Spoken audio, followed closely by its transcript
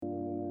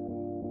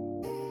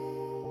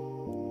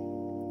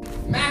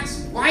Max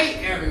White,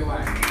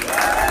 everyone.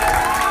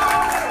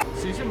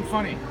 See something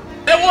funny.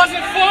 It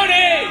wasn't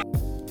funny!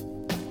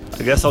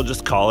 I guess I'll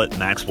just call it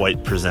Max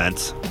White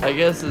Presents. I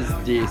guess it's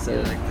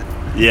decent.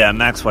 Yeah,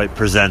 Max White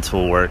Presents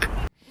will work.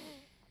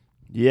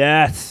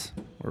 Yes,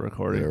 we're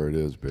recording. There it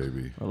is,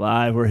 baby. We're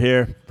live. We're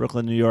here,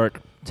 Brooklyn, New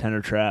York, Tenor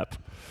Trap.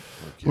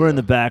 Yeah. We're in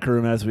the back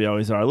room as we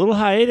always are. A little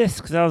hiatus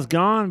because I was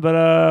gone, but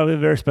we have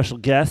a very special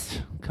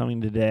guest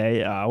coming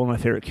today. One of my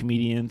favorite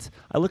comedians.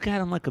 I look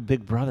at him like a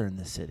big brother in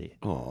this city.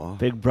 Aw.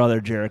 Big brother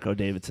Jericho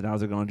Davidson.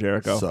 How's it going,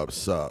 Jericho?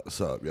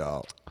 Sup,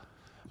 y'all.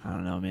 I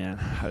don't know, man.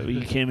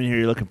 You came in here,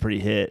 you're looking pretty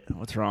hit.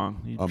 What's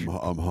wrong? I'm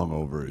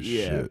hungover as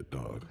shit,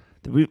 dog.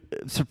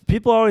 So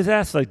people always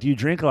ask, like, do you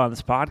drink a lot on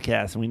this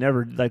podcast? And we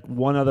never, like,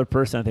 one other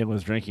person I think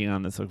was drinking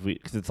on this,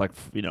 because it's like,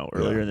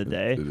 earlier in the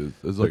day. It is.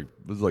 It's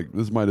like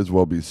this might as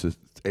well be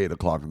 8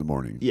 o'clock in the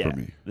morning for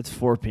me. It's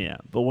 4 p.m.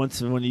 But when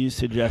you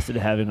suggested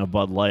having a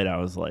Bud Light, I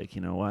was like,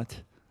 you know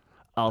what?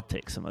 I'll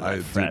take some of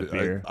that frat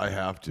beer. I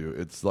have to.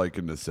 It's like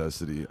a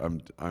necessity.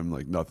 I'm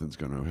like, nothing's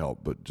gonna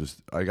help, but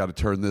just I got to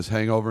turn this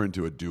hangover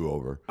into a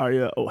do-over. Are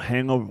you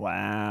hangover?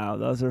 Wow,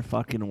 those are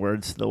fucking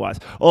words to the wise.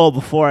 Oh,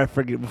 before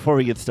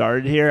we get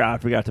started here, I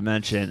forgot to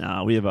mention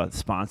we have a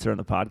sponsor on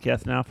the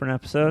podcast now for an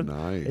episode.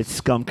 Nice.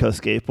 It's Scumco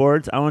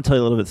Skateboards. I want to tell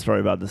you a little bit of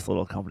story about this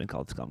little company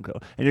called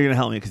Scumco, and you're gonna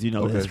help me because you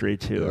know the history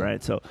too,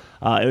 right? So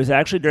it was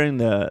actually during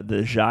the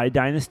Zhai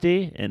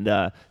dynasty in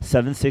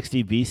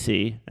 760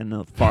 BC in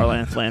the far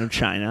land of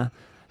China.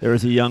 There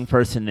was a young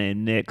person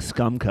named Nick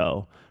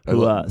Scumco. Nick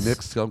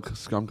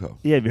Scumco.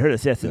 Yeah, have you heard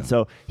of this? Yes. Yeah. And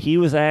so he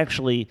was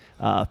actually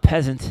a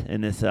peasant in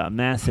this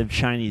massive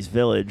Chinese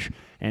village,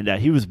 and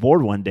he was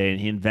bored one day,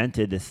 and he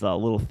invented this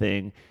little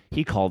thing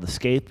he called a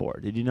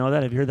skateboard. Did you know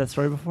that? Have you heard that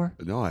story before?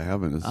 No, I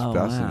haven't. It's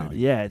fascinating. Wow.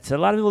 Yeah, a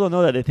lot of people don't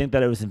know that. They think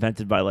that it was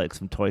invented by like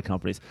some toy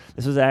companies.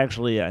 This was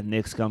actually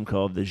Nick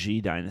Scumco of the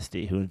Zhai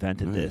dynasty who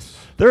invented this.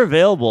 They're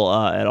available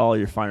at all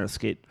your finer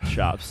skate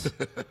shops.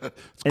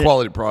 It's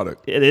quality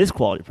product. It is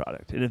quality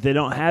product. And if they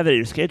don't have it at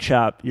your skate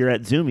shop, you're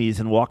at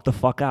Zoomies and walk the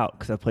fuck out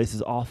because that place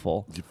is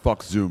awful.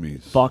 Fuck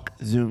Zoomies. Fuck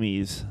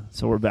Zoomies.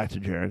 So we're back to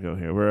Jericho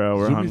here. We're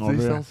Zoomies, hungover.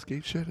 they sell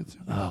skate shit at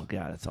Zoomies? Oh,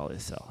 God, that's all they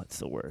sell. It's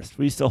the worst.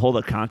 We used to hold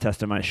a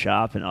contest in my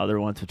shop and other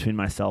ones between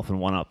myself and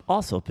one up,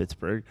 also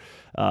Pittsburgh,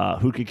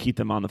 who could keep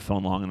them on the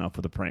phone long enough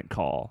with a prank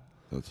call.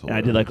 That's and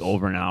I did like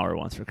over an hour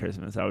once for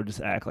Christmas. I would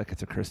just act like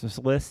it's a Christmas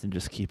list and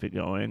just keep it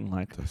going.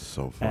 Like, that's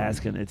so funny.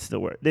 Asking, it's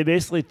the worst. They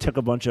basically took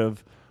a bunch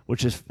of,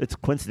 it's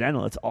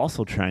coincidental. It's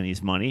also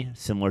Chinese money,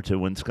 similar to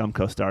when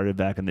Scumco started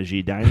back in the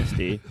Zhai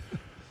dynasty.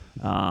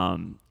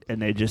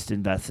 And they just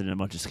invested in a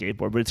bunch of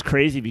skateboard. But it's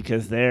crazy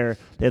because they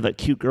have like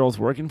cute girls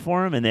working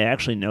for them, and they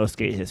actually know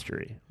skate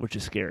history, which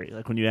is scary.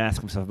 Like when you ask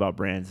them stuff about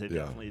brands, they've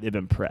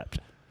been prepped.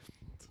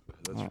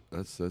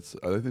 That's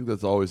I think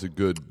that's always a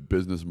good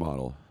business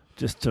model.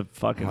 Just to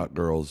fucking hot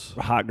girls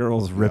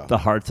rip the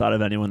hearts out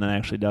of anyone that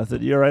actually does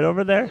it. You're right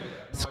over there.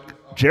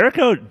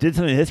 Jericho did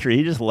something in history.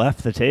 He just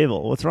left the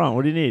table. What's wrong?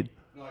 What do you need?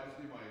 No, I just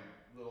need my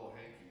little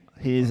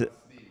hanky.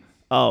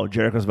 Oh,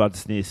 Jericho's about to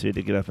sneeze, so he had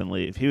to get up and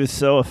leave. He was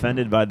so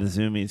offended by the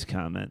Zoomies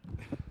comment.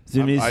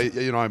 Zoomies,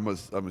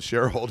 I'm a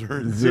shareholder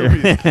in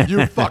Zoomies.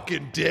 You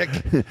fucking dick.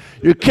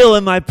 You're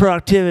killing my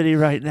productivity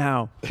right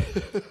now.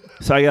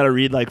 So I got to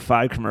read like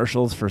 5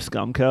 commercials for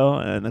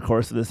Scumco in the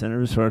course of this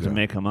interview so to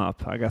make them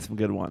up. I got some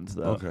good ones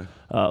though. Okay.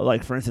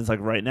 Like for instance, like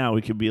right now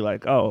we could be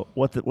like, oh,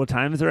 what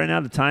time is it right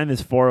now? The time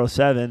is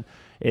 4:07.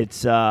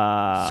 It's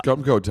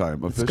Scumco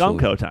time. Officially.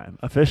 Scumco time.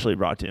 Officially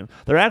brought to you.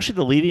 They're actually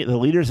the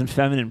leaders in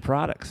feminine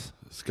products.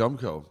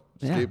 Scumco.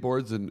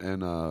 Skateboards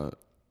and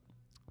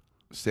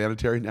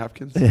sanitary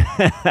napkins.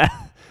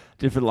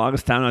 Dude, for the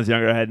longest time when I was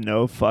younger, I had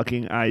no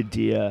fucking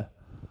idea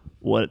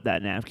what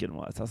that napkin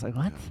was. I was like,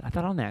 what? I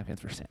thought all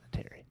napkins were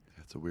sanitary.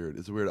 It's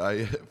weird.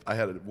 I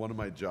had one of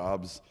my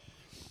jobs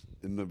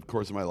in the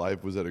course of my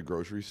life was at a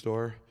grocery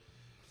store.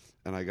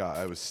 And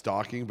I was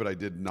stocking, but I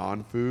did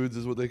non-foods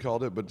is what they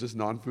called it. But just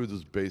non-foods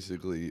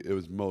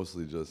was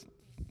mostly just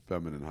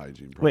feminine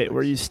hygiene products. Wait,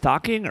 were you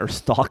stocking or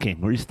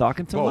stalking? Were you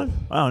stalking someone? Both.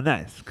 Oh,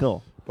 nice.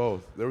 Cool.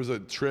 Both. There was a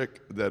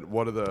trick that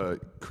one of the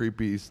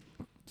creepy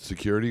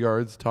security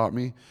guards taught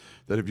me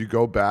that if you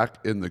go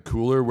back in the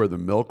cooler where the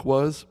milk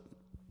was,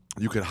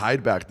 you could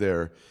hide back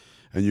there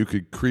and you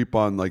could creep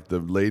on like the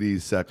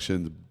ladies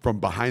section from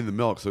behind the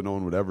milk so no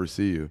one would ever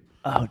see you.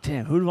 Oh,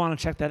 damn. Who'd want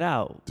to check that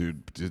out?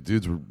 Dude,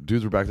 dudes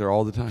were back there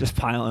all the time. Just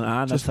piling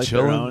on. Just That's like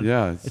chilling. their own.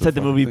 Yeah. It's like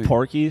the movie thing.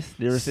 Porky's.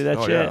 Do you ever see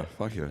that shit? Yeah.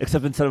 Fuck yeah.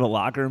 Except instead of a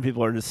locker room,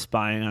 people are just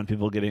spying on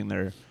people getting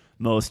their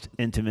most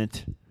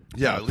intimate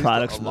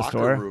products from the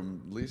store.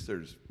 Room, at least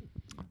there's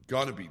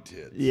gonna be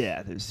tits.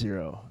 Yeah, there's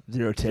zero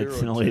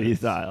tits in a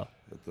ladies' aisle.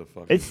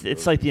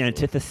 It's like the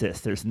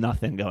antithesis. There's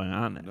nothing going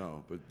on there.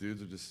 No, but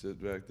dudes would just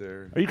sit back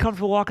there. Are you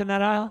comfortable walking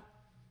that aisle?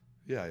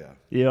 Yeah.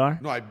 You are?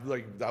 No,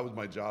 that was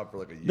my job for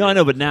like a year. No, I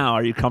know, but now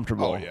are you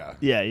comfortable? Oh, yeah.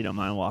 Yeah, you don't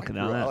mind walking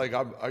down that?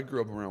 I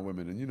grew up around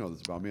women, and you know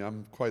this about me.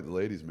 I'm quite the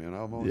ladies' man.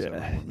 I'm always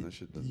having that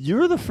shit.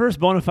 You're the first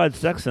bona fide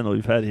sex symbol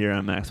we've had here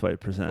on Max White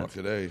Presents.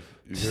 Fuck today.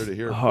 You're here to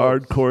hear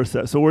hardcore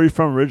sex. So where are you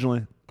from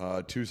originally?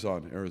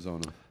 Tucson,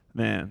 Arizona.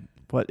 Man,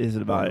 What is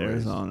it about Born and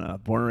raised. Arizona?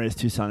 Born and raised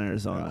Tucson,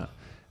 Arizona.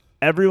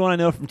 Everyone I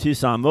know from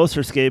Tucson, most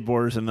are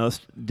skateboarders and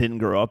most didn't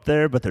grow up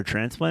there, but they're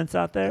transplants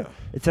out there. Yeah.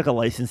 It's like a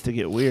license to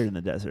get weird in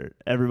the desert.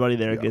 Everybody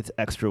there Yeah. gets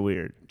extra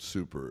weird. It's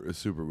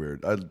super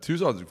weird.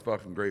 Tucson's a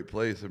fucking great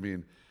place. I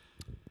mean,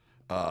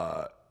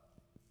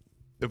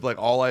 if like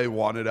all I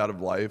wanted out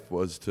of life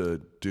was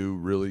to do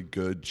really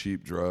good,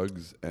 cheap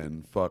drugs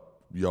and fuck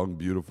young,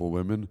 beautiful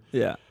women,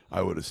 Yeah.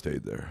 I would have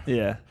stayed there.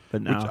 Yeah.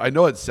 But now. Which I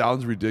know it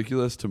sounds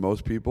ridiculous to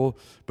most people,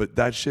 but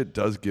that shit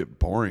does get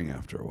boring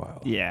after a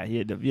while. Yeah, you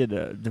had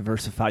to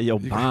diversify your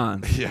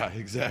bonds. Yeah,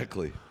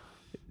 exactly.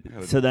 I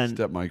gotta So then-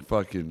 step my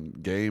fucking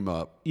game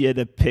up. You had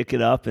to pick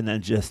it up and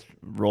then just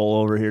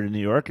roll over here to New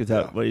York. Is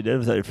that Yeah. what you did?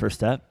 Was that your first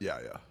step? Yeah.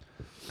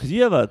 Because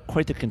you have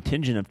quite the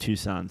contingent of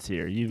Tucsons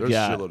here. There's a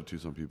shitload of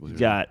Tucson people here. You've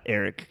got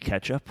Eric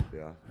Ketchup,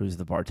 Yeah. who's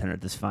the bartender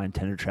at this fine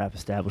Tender Trap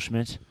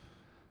establishment.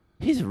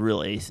 He's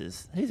real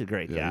aces. He's a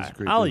great Yeah, guy. he's a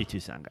great All dude. you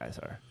Tucson guys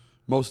are.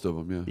 Most of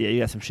them, yeah. Yeah, you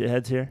got some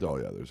shitheads here? Oh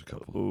yeah, there's a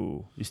couple.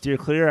 Ooh. You steer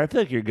clear? I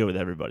feel like you're good with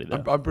everybody,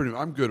 though.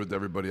 I'm good with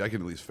everybody. I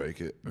can at least fake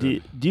it.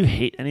 Do you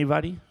hate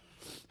anybody?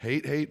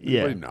 Hate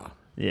Yeah. anybody? Nah.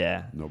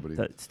 Yeah. Nobody.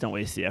 Just don't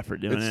waste the effort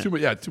doing It's it. too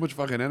much. Yeah, too much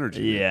fucking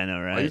energy. Yeah, I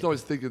know, right? I used to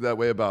always think of that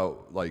way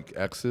about like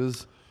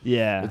exes.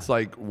 Yeah. It's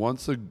like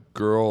once a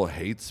girl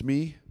hates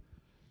me,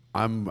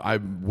 I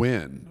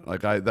win.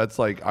 Like that's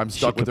like I'm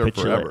stuck with her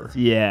forever.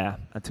 Yeah,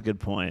 that's a good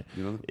point.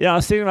 You know? Yeah, I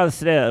was thinking about this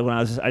today when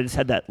I just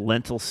had that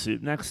lentil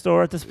soup next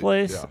door at this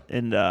place, Yeah.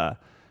 and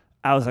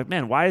I was like,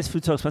 man, why is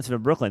food so expensive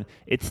in Brooklyn?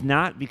 It's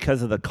not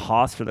because of the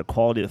cost or the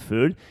quality of the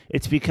food.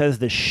 It's because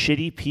the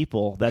shitty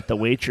people that the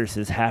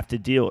waitresses have to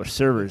deal, or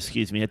servers,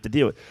 excuse me, have to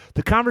deal with.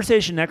 The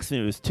conversation next to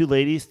me was two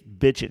ladies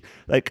bitching.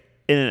 Like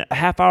in a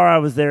half hour I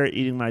was there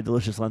eating my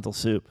delicious lentil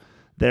soup.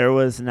 There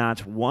was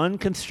not one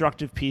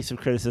constructive piece of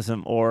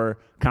criticism or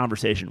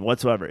conversation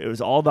whatsoever. It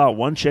was all about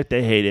one chick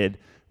they hated.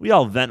 We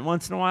all vent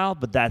once in a while,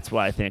 but that's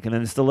why I think. And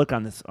then it's the look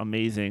on this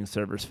amazing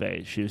server's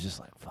face. She was just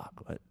like, fuck,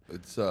 what?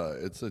 It's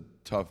a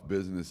tough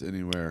business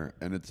anywhere,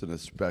 and it's an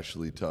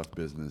especially tough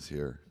business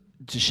here.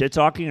 Just shit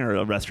talking or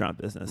a restaurant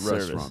business?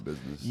 Restaurant service?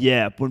 business.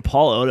 Yeah. When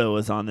Paul Odo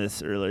was on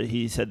this earlier,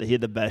 he said that he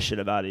had the best shit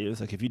about it. He was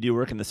like, if you do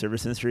work in the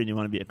service industry and you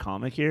want to be a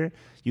comic here,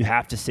 you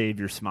have to save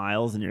your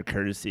smiles and your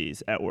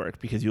courtesies at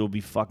work because you'll be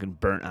fucking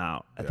burnt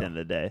out at the end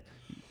of the day.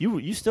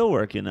 You still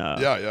work in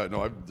Yeah.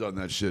 No, I've done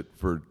that shit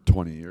for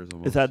 20 years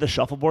almost. Is that the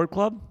Shuffleboard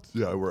Club?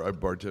 Yeah, I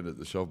bartend at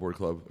the Shuffleboard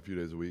Club a few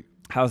days a week.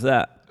 How's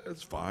that?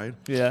 It's fine.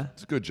 Yeah.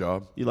 It's a good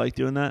job. You like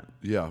doing that?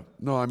 Yeah.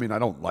 No, I mean I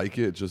don't like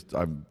it. It's just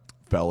I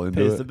fell into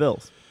Pays it. the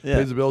bills. Yeah.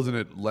 Pays the bills, and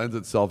it lends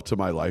itself to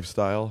my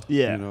lifestyle.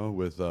 Yeah. You know,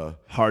 with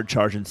Hard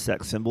charging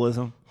sex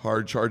symbolism.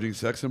 hard charging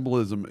sex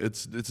symbolism.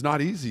 It's not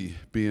easy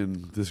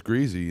being this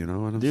greasy. You know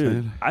what I'm Dude,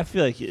 saying? I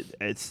feel like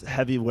it's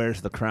heavy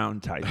wears the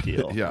crown type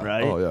deal. Yeah.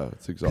 Right? Oh yeah.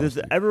 It's Because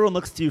exhausting. everyone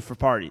looks to you for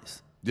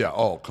parties. Yeah.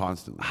 Oh,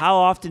 constantly. How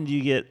often do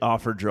you get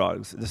offered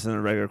drugs? Just in a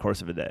regular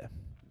course of a day.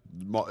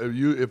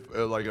 If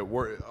like at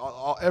work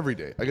every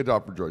day, I get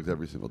offered drugs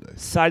every single day.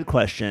 Side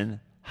question: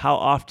 how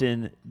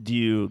often do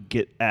you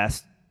get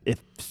asked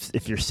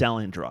if you're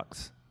selling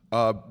drugs?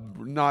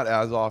 Not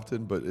as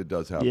often, but it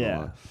does happen a Yeah.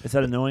 lot. Is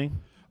that annoying?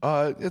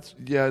 It's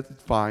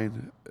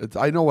fine.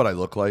 I know what I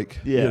look like.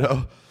 Yeah. You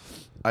know?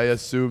 I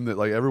assume that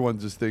like everyone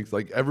just thinks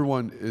like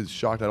everyone is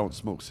shocked I don't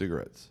smoke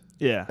cigarettes.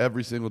 Yeah.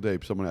 Every single day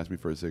someone asks me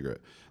for a cigarette.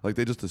 Like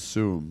they just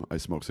assume I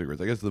smoke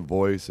cigarettes. I guess the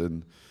voice,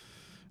 and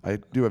I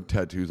do have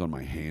tattoos on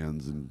my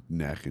hands and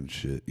neck and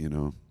shit, you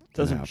know.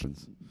 Doesn't- It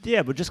happens.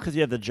 Yeah, but just because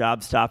you have the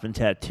job stop and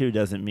tattoo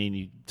doesn't mean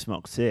you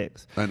smoke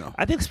cigs. I know.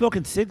 I think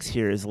smoking cigs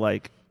here is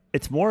like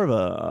it's more of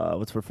a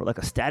like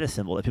a status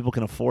symbol that people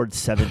can afford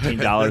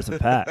 $17 a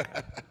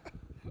pack.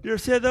 You ever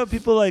see that though?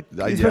 People like,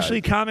 Yeah.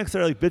 especially comics,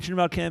 that are like bitching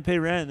about can't pay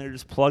rent, and they're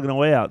just plugging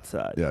away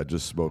outside. Yeah,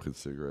 just smoking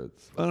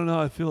cigarettes. I don't know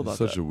how I feel about It's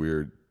such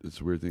that. it's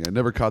a weird thing. I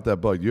never caught that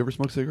bug. You ever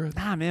smoke cigarettes?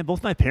 Nah, man,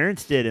 both my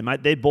parents did, and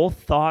they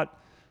both thought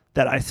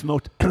that I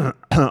smoked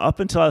up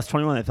until I was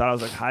 21. They thought I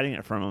was like hiding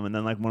it from them, and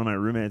then like one of my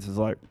roommates was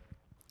like,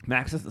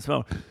 "Max doesn't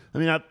smoke." I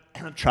mean, I've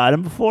tried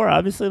them before,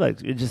 obviously.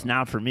 Like it's just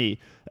not for me.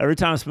 Every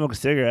time I smoke a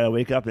cigarette, I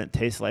wake up and it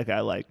tastes like I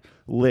like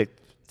licked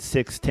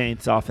 6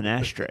 taints off an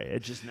ashtray.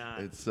 It's just not.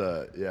 It's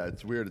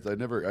it's weird. I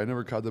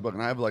never caught the bug,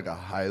 and I have like a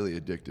highly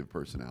addictive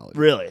personality.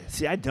 Really?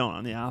 See, I don't.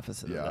 I'm the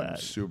opposite Yeah, of I'm that.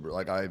 super.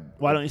 Like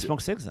Why don't you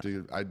smoke cigs then?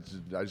 Dude, I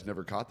just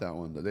never caught that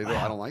one.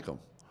 I don't like them.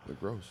 They're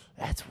gross.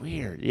 That's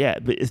weird. Yeah,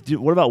 but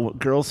what about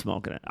girls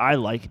smoking it? I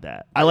like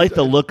that. I like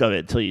the look of it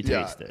until you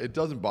Yeah, taste it. it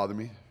doesn't bother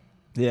me.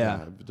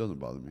 Yeah. It doesn't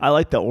bother me. I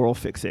like the oral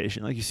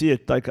fixation. Like you see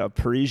it like a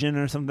Parisian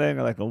or something,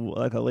 or like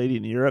a lady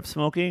in Europe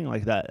smoking,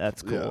 like that.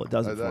 That's cool. Yeah, It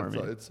does it for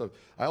me.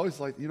 I always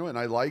like, and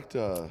I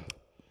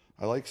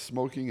like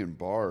smoking in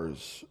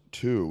bars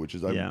too, which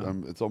is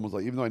it's almost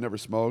like, even though I never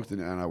smoked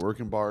and I work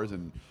in bars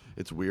and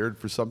it's weird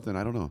for something,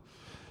 I don't know.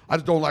 I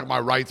just don't like my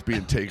rights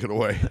being taken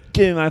away.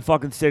 Give me my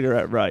fucking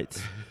cigarette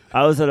rights.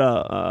 I was at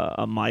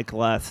a mic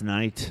last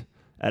night,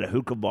 at a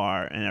hookah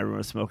bar, and everyone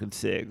was smoking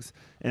cigs.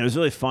 And it was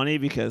really funny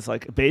because,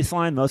 like,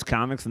 baseline, most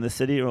comics in this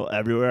city or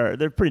everywhere,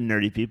 they're pretty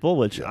nerdy people,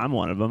 which I'm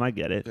one of them. I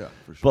get it. Yeah,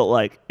 for sure. But,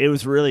 like, it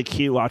was really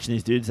cute watching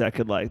these dudes that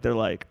could, like, they're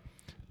like,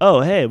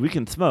 oh, hey, we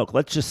can smoke.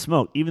 Let's just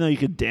smoke. Even though you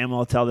could damn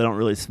well tell they don't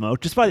really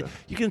smoke. Just by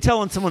you can tell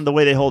when someone, the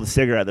way they hold a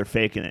cigarette, they're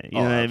faking it. You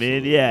know what I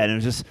mean? Yeah, and it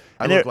was just.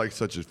 I look like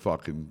such a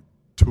fucking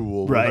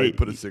tool when I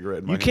put a cigarette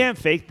in my hand. You can't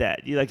fake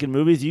that. You, like, in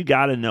movies, you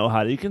got to know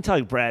how to. You can tell,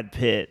 like, Brad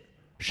Pitt.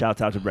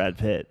 Shouts out to Brad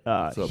Pitt.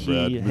 What's up,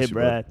 Brad? Hey,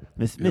 Brad.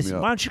 Miss,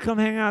 why don't you come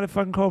hang out at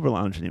fucking Cobra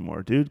Lounge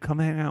anymore, dude? Come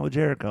hang out with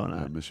Jericho and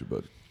I. I miss you,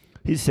 bud.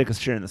 He's sick of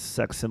sharing the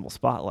sex symbol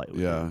spotlight with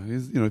Yeah,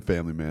 he's a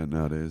family man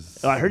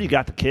nowadays. I heard you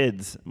got the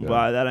kids. Yeah.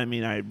 By that I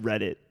mean I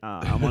read it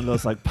on one of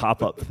those like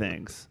pop-up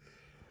things.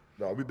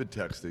 No, we've been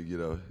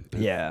texting,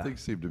 Yeah. Things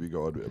seem to be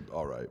going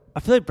all right. I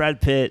feel like Brad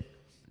Pitt,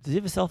 does he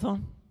have a cell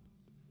phone?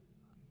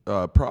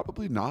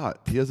 Probably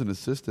not. He has an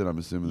assistant, I'm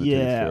assuming. That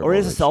takes care of or he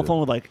has all a that cell shit. phone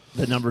with like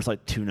the numbers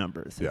like 2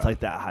 numbers. Yeah. It's like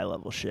that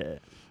high-level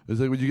shit.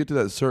 It's like when you get to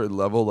that certain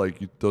level,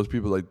 like those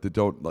people, like they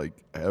don't like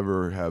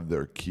ever have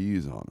their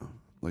keys on them.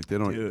 Like they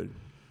don't. Dude.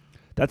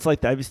 That's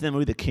like, have you seen that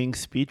movie, The King's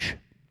Speech?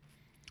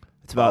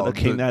 It's about the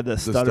king that had the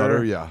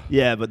stutter. Yeah.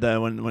 Yeah, but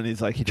then when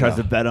he's like, he tries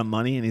to bet on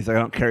money, and he's like, I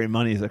don't carry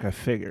money. He's like, I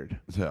figured.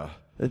 Yeah.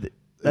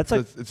 That's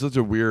it's such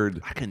a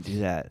weird. I couldn't do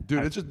that.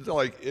 Dude, it's just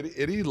like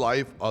any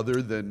life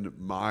other than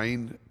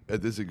mine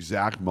at this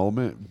exact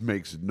moment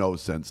makes no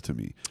sense to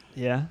me.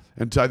 Yeah.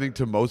 And I think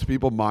to most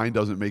people, mine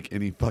doesn't make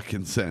any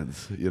fucking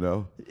sense,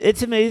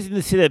 It's amazing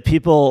to see that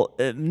people,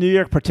 New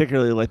York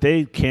particularly, like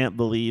they can't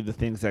believe the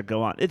things that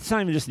go on. It's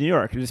not even just New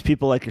York. It's just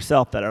people like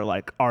yourself that are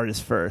like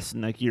artists first.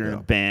 And like you're in a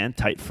band,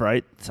 Tight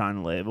Fright, signed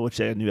a label, which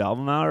they had a new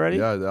album out already.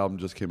 Yeah, the album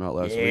just came out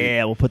last week.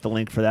 Yeah, we'll put the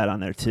link for that on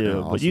there too. Yeah,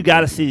 but awesome. you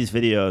got to see these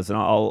videos, and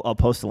I'll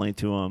post a link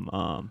to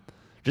them.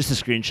 Just the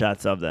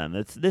screenshots of them.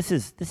 This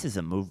is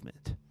a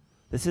movement.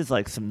 This is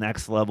like some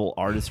next level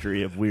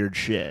artistry of weird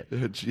shit.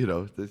 If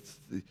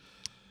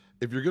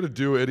you're gonna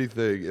do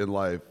anything in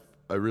life,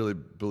 I really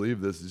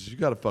believe this is you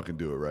got to fucking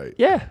do it right.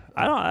 Yeah,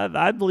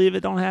 I believe it.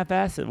 Don't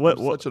half-ass it. I'm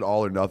such an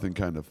all or nothing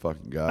kind of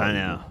fucking guy. I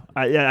know.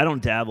 I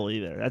don't dabble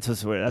either. That's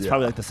what's weird. That's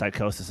probably like the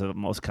psychosis of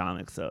most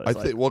comics, though. I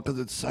think because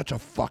it's such a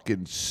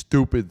fucking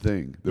stupid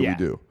thing that we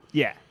do.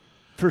 Yeah,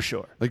 for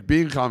sure. Like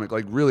being a comic,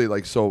 like really,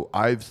 like so.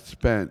 I've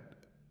spent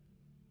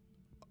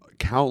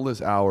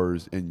countless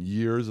hours and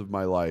years of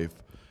my life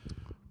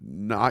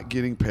not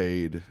getting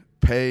paid,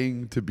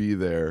 paying to be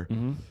there,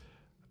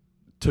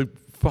 to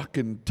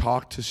fucking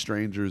talk to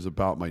strangers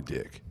about my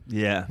dick.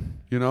 Yeah.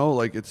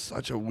 Like it's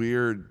such a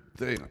weird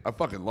thing. I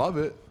fucking love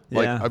it.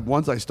 Like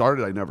once I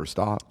started, I never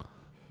stopped.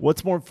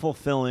 What's more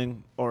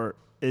fulfilling, or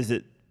is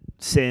it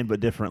same but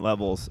different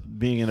levels,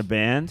 being in a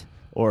band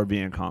or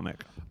being a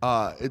comic?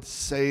 It's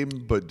same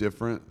but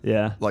different.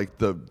 Yeah. Like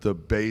the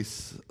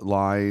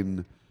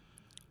baseline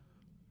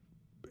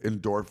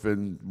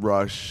endorphin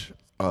rush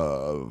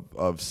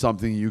of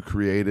something you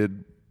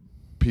created,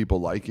 people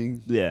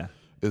liking,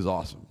 is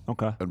awesome.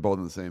 Okay. And both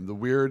are the same. The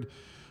weird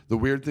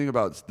thing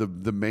about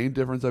the main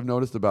difference I've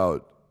noticed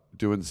about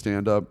doing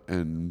stand up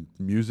and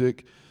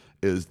music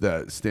is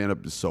that stand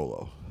up is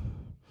solo.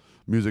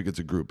 Music, it's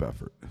a group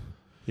effort.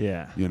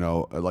 Yeah.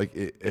 Like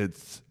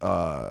it's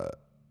that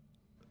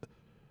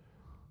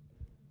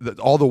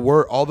all the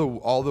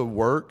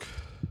work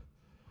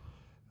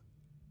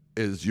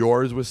is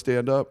yours with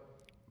stand up,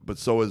 but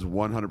so is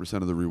 100%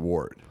 of the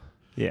reward.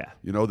 Yeah.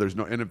 There's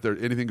no, and if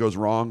anything goes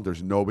wrong,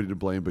 there's nobody to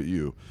blame but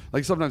you.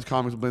 Like sometimes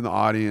comics will blame the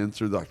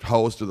audience or the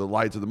host or the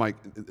lights or the mic.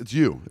 It's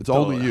you. It's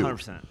only you.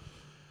 100%.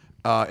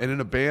 And in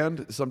a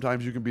band,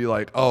 sometimes you can be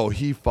like, oh,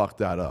 he fucked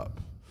that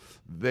up.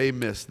 They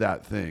missed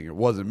that thing. It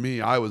wasn't me.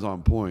 I was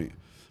on point.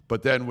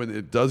 But then when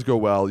it does go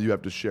well, you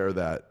have to share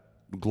that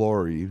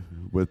glory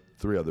with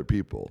 3 other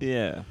people.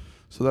 Yeah.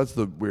 So that's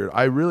the weird.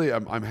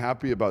 I'm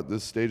happy about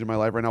this stage of my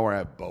life right now where I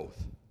have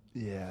both.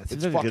 Yeah.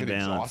 It's like fucking a good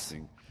balance.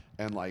 exhausting.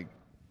 And like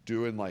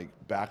doing like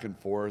back and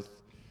forth.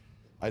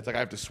 It's like I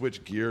have to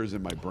switch gears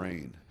in my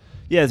brain.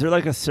 Yeah, is there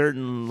like a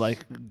certain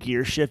like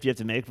gear shift you have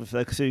to make with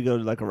like, so you go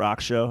to like a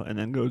rock show and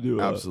then go do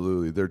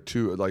Absolutely. They're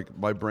too, like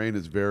my brain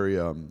is very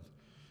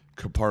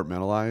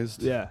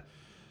compartmentalized. Yeah.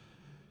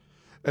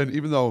 And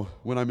even though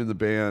when I'm in the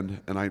band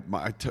and I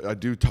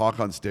do talk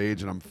on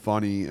stage and I'm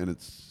funny and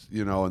it's,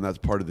 and that's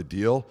part of the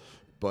deal,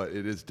 but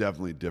it is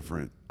definitely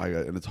different.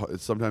 And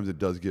it's sometimes it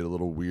does get a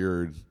little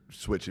weird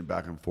switching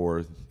back and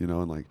forth,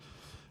 and like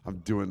I'm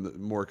doing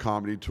more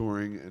comedy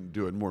touring and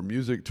doing more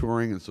music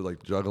touring. And so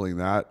like juggling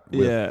that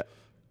with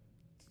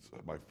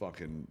my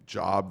fucking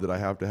job that I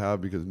have to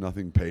have because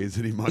nothing pays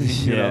any money.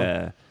 You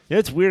know? Yeah,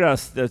 it's weird. I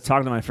was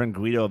talking to my friend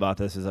Guido about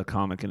this as a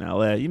comic in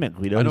L.A. You met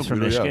Guido. I know He's from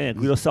Guido, Michigan. yeah.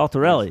 Guido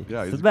Saltarelli.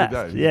 Yeah, he's the a best.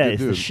 good guy. Yeah, he's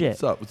he's the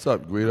shit. What's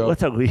up, Guido?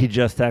 What's up? He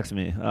just texted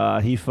me.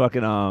 He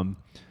fucking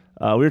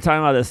we were talking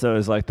about this though.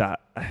 Is like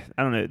that. I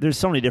don't know. There's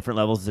so many different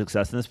levels of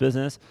success in this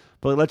business,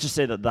 but let's just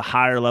say that the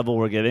higher level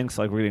we're getting,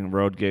 so like we're getting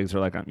road gigs,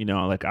 or like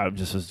like I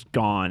just was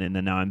gone and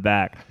then now I'm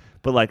back.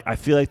 But like I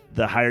feel like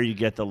the higher you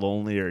get, the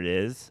lonelier it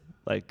is.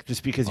 Like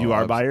just because you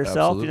are by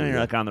yourself, you know, you're yeah.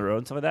 like on the road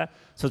and stuff like that.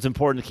 So it's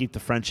important to keep the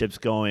friendships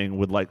going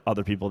with like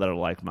other people that are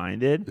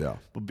like-minded. Yeah.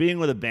 But being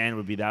with a band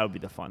would be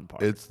the fun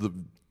part. It's the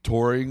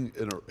touring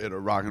in a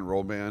rock and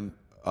roll band,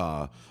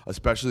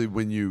 especially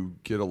when you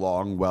get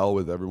along well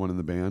with everyone in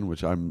the band,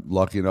 which I'm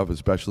lucky enough,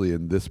 especially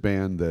in this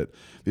band, that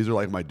these are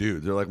like my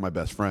dudes. They're like my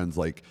best friends.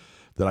 Like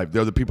they're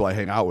the people I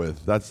hang out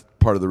with. That's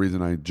part of the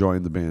reason I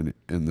joined the band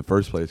in the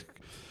first place.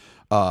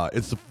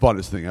 It's the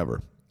funnest thing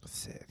ever.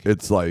 Sick.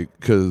 It's like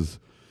because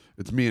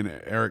it's me and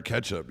Eric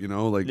Ketchup, you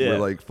know, like we're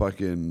like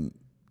fucking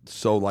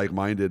so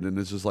like-minded, and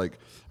it's just like,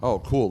 oh,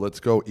 cool, let's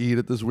go eat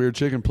at this weird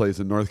chicken place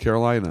in North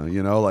Carolina,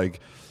 you know, like,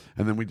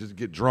 and then we just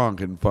get drunk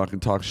and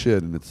fucking talk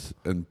shit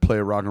and play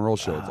a rock and roll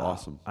show. It's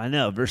awesome. I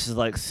know, versus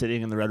like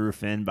sitting in the Red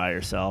Roof Inn by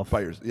yourself.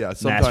 Sometimes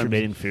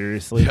masturbating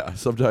furiously. Yeah,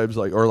 sometimes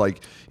like, or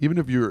like, even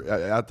if you're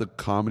at the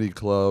comedy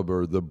club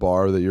or the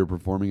bar that you're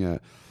performing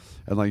at,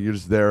 and like you're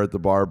just there at the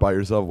bar by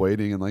yourself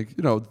waiting, and like,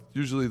 you know,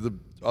 usually the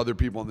other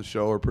people on the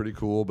show are pretty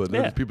cool, but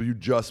there's people you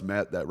just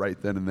met that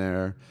right then and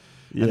there.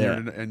 Yeah.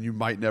 And you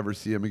might never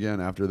see him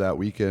again after that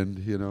weekend,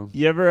 you know?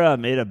 You ever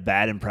made a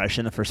bad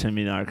impression the first time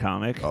you met another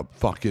comic?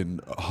 Fucking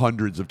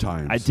hundreds of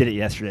times. I did it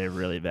yesterday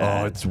really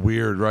bad. Oh, it's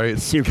weird, right?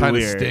 It's super kind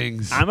of weird.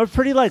 stings. I'm a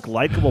pretty like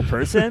likable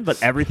person,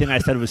 but everything I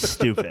said was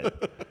stupid.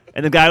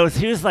 And the guy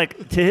he was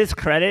like, to his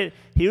credit,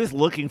 he was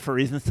looking for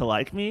reasons to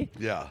like me.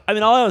 Yeah. I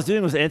mean, all I was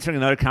doing was answering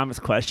another comic's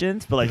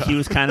questions, but like he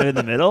was kind of in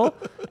the middle,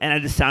 and I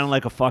just sounded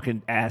like a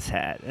fucking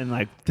asshat. And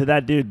like to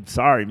that dude,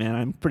 sorry, man,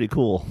 I'm pretty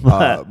cool.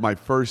 My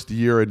first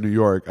year in New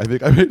York, I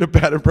think I made a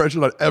bad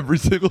impression on every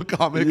single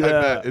comic I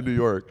met in New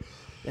York.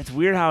 It's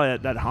weird how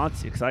that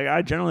haunts you, because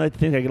I generally like to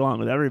think I get along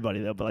with everybody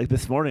though. But like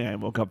this morning, I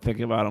woke up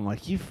thinking about it, I'm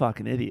like, you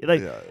fucking idiot.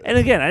 Like, and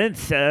again, I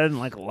didn't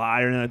like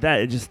lie or anything like that.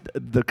 It just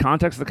the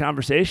context of the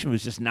conversation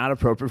was just not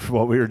appropriate for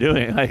what we were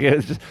doing. Like it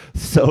was just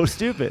so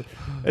stupid.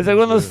 It's like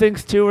one of those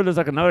things too, where there's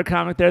like another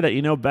comic there that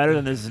you know better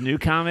than there's a new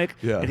comic,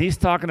 and he's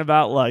talking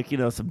about like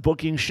some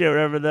booking shit or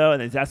whatever though,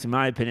 and he's asking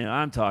my opinion.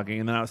 I'm talking,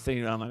 and then I was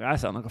thinking, I'm like, I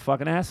sound like a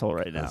fucking asshole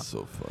right now. That's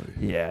so funny.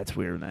 Yeah, it's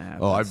weird when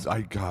that happens.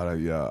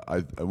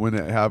 Oh, when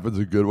it happens,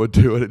 a good one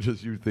too, and it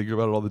just you think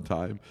about it all the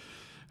time,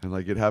 and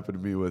like it happened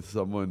to me with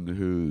someone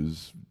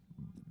who's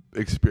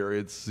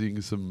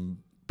experiencing some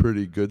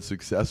pretty good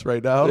success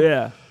right now.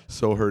 Yeah.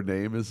 So her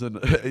name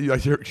isn't. I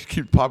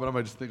keep popping up.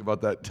 I just think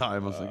about that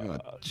time. I was like,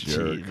 oh,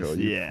 Jericho,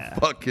 you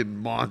fucking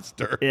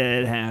monster. Yeah,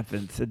 it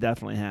happens. It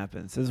definitely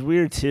happens. It's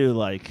weird too.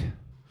 Like,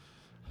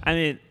 I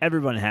mean,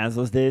 everyone has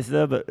those days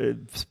though, but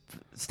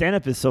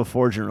stand-up is so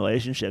forging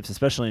relationships,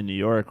 especially in New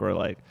York, where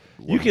like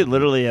you could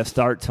literally have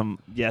start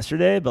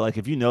yesterday, but like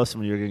if you know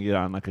someone, you're gonna get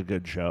on like a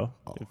good show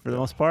for the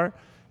most part.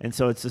 And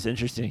so it's just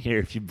interesting here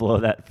if you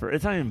blow that.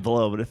 It's not even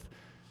blow, but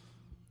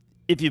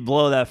if you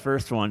blow that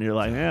first one, you're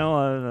like, yeah,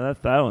 well,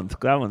 that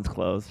one's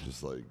closed.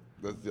 Just like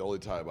that's the only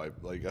time I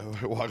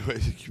walk away.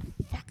 You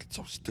fucking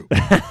so stupid.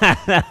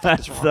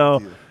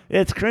 So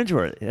it's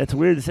cringeworthy. It's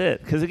weird to say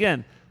it because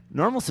again,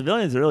 normal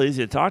civilians are really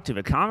easy to talk to,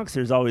 but comics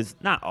there's always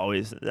not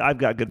always. I've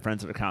got good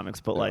friends that are comics,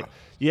 but like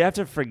you have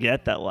to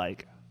forget that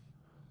like,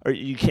 or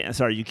you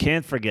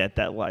can't forget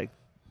that like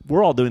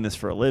we're all doing this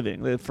for a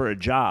living, for a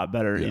job,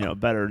 better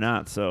or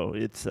not. So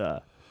it's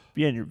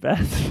being your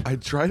best. I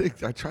try to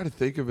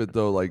think of it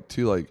though, like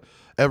too, like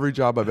every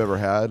job I've ever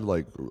had,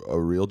 like a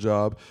real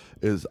job,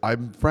 is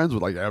I'm friends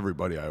with like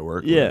everybody I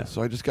work with.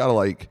 So I just gotta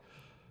like,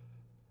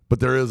 but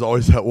there is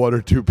always that one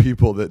or two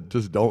people that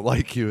just don't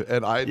like you,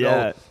 and I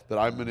know that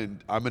I'm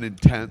an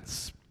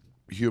intense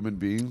human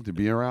being to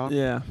be around.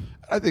 Yeah,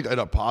 I think in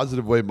a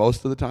positive way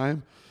most of the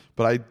time.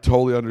 But I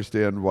totally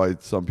understand why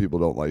some people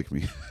don't like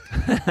me.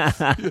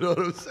 You know what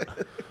I'm saying?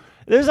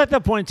 There's like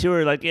that point too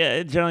where like,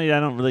 yeah, generally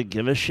I don't really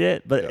give a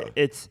shit, but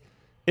it's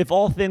if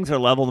all things are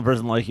level and the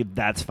person like you,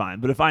 that's fine.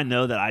 But if I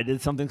know that I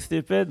did something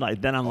stupid,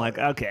 like then I'm like,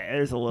 okay,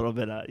 there's a little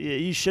bit of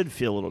you should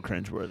feel a little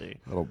cringeworthy.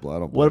 I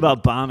don't. What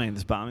about bombing?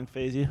 Does bombing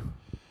phase you?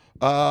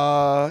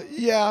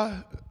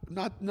 Yeah,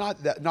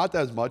 not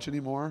as much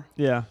anymore.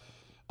 Yeah.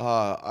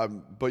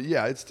 But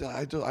yeah, it's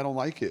I don't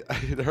like it.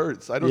 It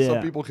hurts. I know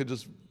some people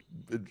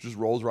it just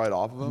rolls right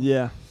off of them.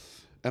 Yeah.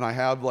 And I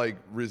have like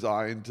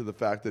resigned to the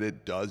fact that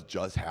it does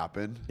just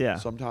happen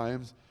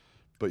sometimes.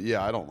 But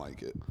yeah, I don't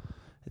like it.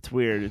 It's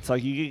weird. It's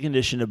like you get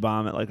conditioned to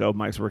bomb at like, oh,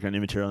 Mike's working on new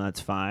material and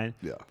that's fine.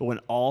 Yeah. But when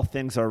all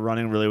things are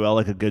running really well,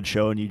 like a good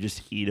show, and you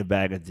just eat a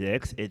bag of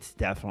dicks, it's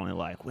definitely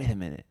like, wait a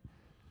minute.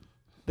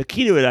 The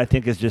key to it, I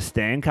think, is just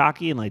staying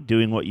cocky and like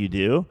doing what you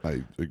do.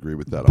 I agree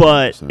with that.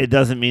 But 100%. it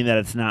doesn't mean that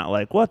it's not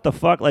like, what the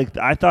fuck? Like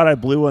I thought I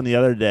blew one the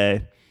other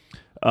day.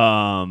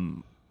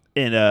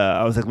 And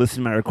I was like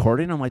listening to my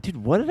recording. I'm like, dude,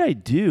 what did I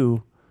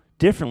do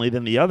differently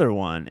than the other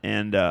one?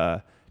 And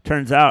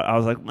turns out I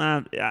was like,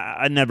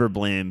 I never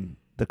blame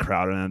the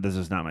crowd on that. This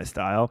is not my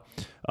style.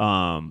 But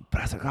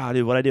I was like, oh,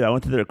 dude, what'd I do? I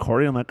went to the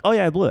recording. I'm like, oh,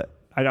 yeah, I blew it.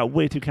 I got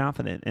way too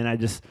confident.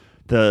 And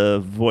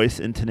the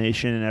voice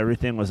intonation and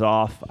everything was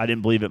off. I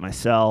didn't believe it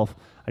myself.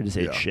 I just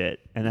ate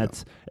shit. And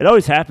it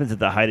always happens at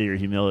the height of your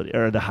humility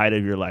or the height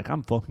of your like,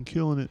 I'm fucking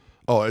killing it.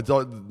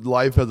 Oh,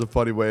 life has a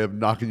funny way of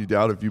knocking you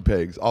down a few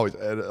pegs. Always,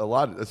 and a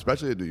lot,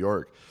 especially in New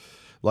York.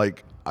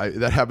 Like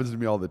that happens to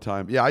me all the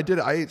time. Yeah,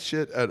 I ate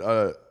shit at.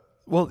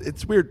 Well,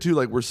 it's weird too.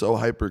 Like we're so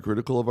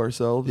hypercritical of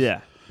ourselves.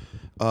 Yeah.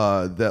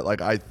 That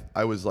like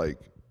I was like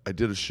I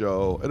did a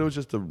show and it was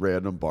just a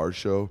random bar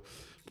show,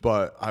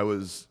 but I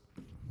was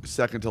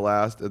second to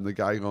last and the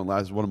guy going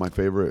last is one of my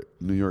favorite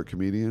New York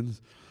comedians.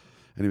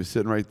 And he was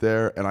sitting right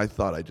there, and I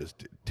thought I just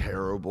did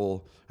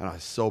terrible, and I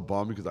was so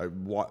bummed because I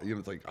want,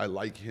 it's like I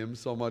like him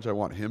so much, I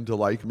want him to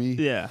like me.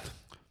 Yeah.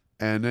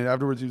 And then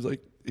afterwards, he was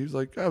like,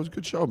 "Yeah, it was a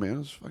good show, man. It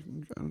was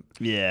fucking."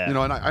 Yeah.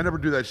 And I never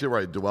do that shit where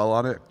I dwell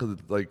on it because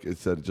like it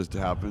said, it just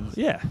happens.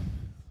 Yeah.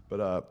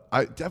 But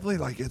I definitely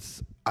like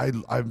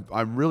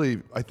I'm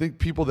really I think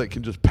people that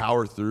can just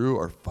power through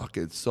are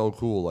fucking so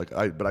cool. Like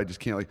but I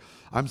just can't like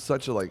I'm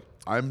such a like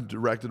I'm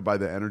directed by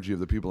the energy of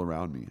the people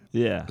around me.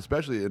 Yeah.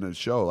 Especially in a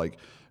show like.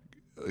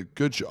 A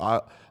good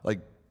show, like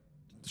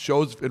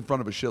shows in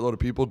front of a shitload of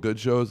people, good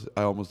shows,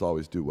 I almost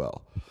always do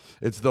well.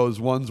 It's those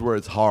ones where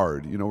it's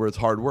hard, where it's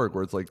hard work,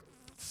 where it's like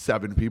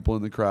 7 people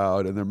in the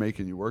crowd and they're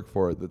making you work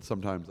for it, that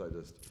sometimes I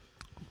just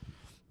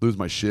lose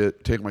my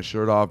shit, take my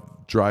shirt off,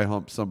 dry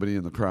hump somebody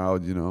in the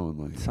crowd, and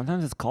like.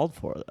 Sometimes it's called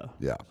for, though.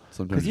 Yeah.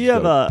 Sometimes you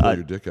have pull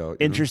your dick out.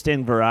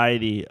 Interesting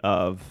variety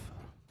of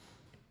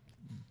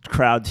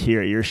crowds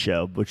here at your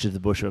show, which is the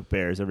Bushwick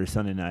Bears every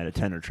Sunday night at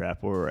Tender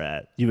Trap where we're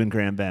at. You and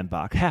Graham Van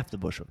Bach, half the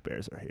Bushwick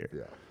Bears are here.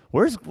 Yeah.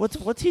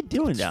 What's he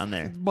doing down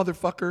there?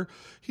 Motherfucker.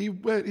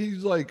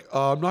 He's like,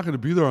 I'm not going to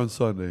be there on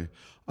Sunday.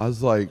 I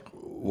was like,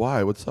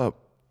 why? What's up?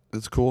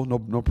 It's cool.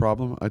 No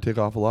problem. I take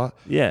off a lot.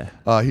 Yeah.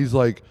 He's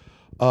like,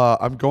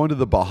 I'm going to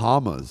the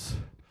Bahamas.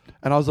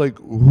 And I was like,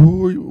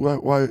 who are you?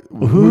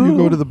 Who do you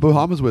go to the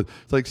Bahamas with?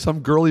 It's like some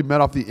girl he met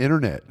off the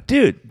internet.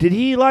 Dude, did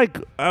he he's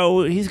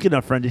a good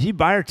enough friend. Did he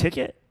buy her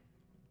ticket?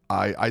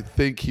 I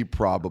think he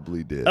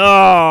probably did.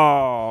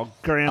 Oh,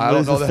 Graham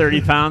loses 30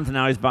 that. pounds and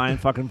now he's buying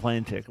fucking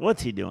plane tickets.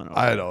 What's he doing over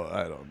I there?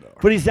 don't know.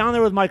 But he's down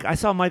there with Mike. I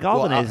saw Mike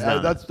Albanese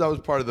down there. That was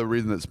part of the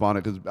reason that spawned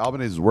it, because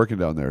Albanese is working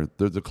down there.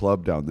 There's a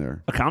club down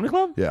there. A comedy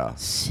club? Yeah.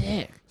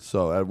 Sick.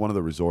 So at one of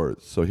the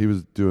resorts. So he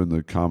was doing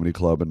the comedy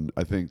club, and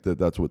I think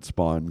that's what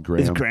spawned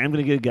Graham. Is Graham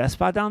going to get a guest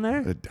spot down there?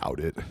 I doubt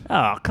it.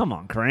 Oh, come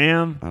on,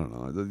 Graham. I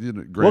don't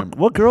know. Graham.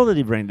 What girl did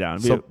he bring down?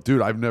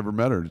 Dude, I've never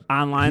met her.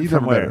 Online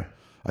from where?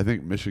 I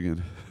think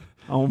Michigan.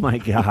 Oh, my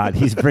God.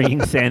 He's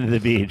bringing sand to the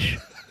beach.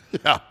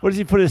 Yeah. What, does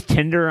he put his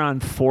Tinder on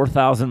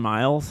 4,000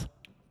 miles?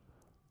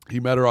 He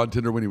met her on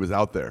Tinder when he was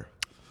out there.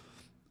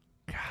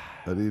 God.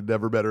 And he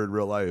never met her in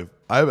real life.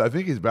 I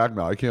think he's back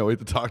now. I can't wait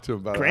to talk to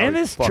him about Graham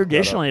it. is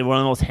traditionally one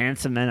of the most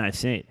handsome men I've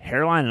seen.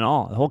 Hairline and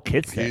all. The whole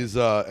kid's thing.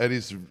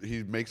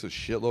 He makes a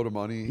shitload of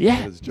money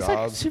at his he's job.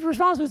 like super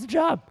responsible with the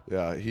job.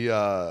 Yeah,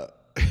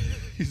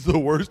 he's the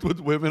worst with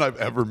women I've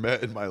ever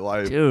met in my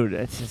life. Dude,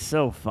 it's just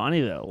so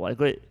funny, though.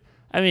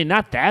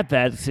 Not that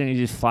bad, seeing he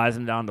just flies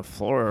him down to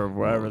Florida or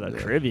wherever, the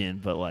Caribbean,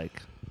 but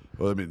like.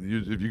 Well, I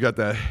mean, if you got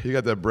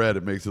that bread,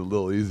 it makes it a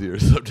little easier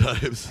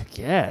sometimes.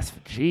 Yes,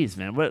 jeez,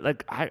 man.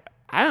 But I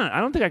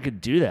don't think I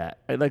could do that.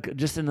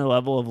 Just in the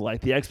level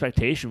of the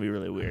expectation would be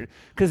really weird.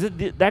 Because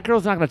that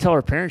girl's not going to tell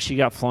her parents she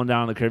got flown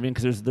down to the Caribbean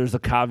because there's a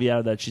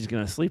caveat that she's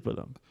going to sleep with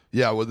them.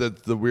 Yeah, well,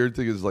 the weird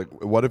thing is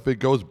what if it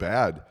goes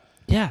bad?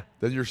 Yeah.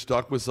 Then you're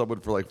stuck with someone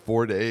for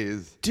 4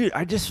 days. Dude,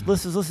 I just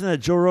was listening to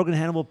Joe Rogan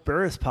Hannibal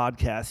Buress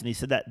podcast, and he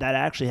said that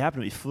actually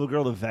happened. He flew a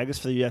girl to Vegas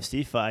for the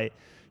UFC fight.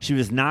 She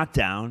was knocked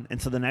down,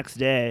 and so the next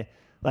day,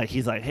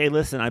 he's like, "Hey,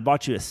 listen, I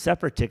bought you a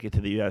separate ticket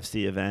to the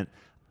UFC event.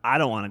 I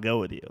don't want to go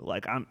with you.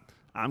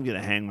 I'm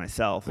gonna hang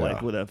myself. Yeah.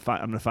 I'm gonna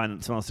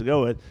find someone else to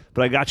go with.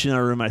 But I got you in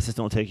a room. My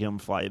assistant will take you home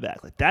and fly you back.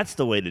 That's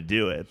the way to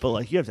do it.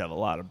 But you have to have a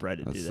lot of bread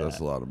to do that. That's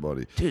a lot of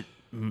money, dude.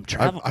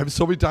 Travel. I've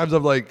so many times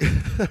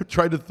I've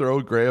tried to throw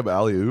Graham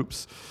alley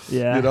oops.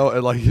 Yeah. And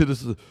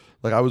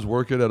I was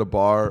working at a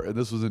bar, and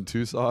this was in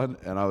Tucson,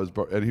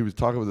 and he was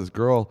talking with this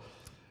girl.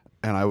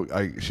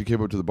 And she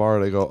came up to the bar,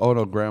 and I go, "Oh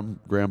no, Graham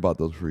bought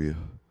those for you."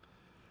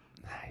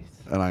 Nice.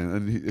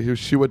 And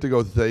she went to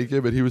go thank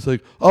him, and he was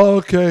like, "Oh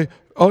okay.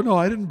 Oh no,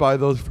 I didn't buy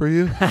those for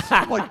you."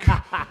 I'm like,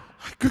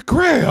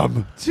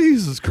 Graham,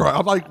 Jesus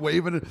Christ! I'm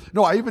waving it.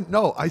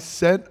 I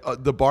sent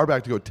the bar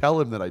back to go tell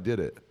him that I did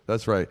it.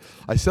 That's right.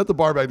 I sent the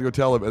bar back to go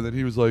tell him, and then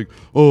he was like,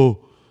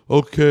 "Oh,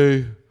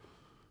 okay,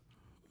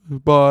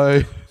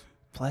 bye."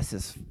 Bless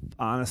his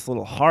honest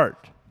little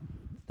heart.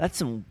 That's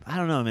I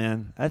don't know,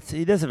 man.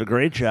 He does have a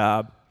great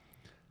job.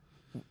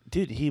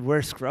 Dude, he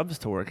wears scrubs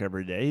to work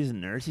every day. He's a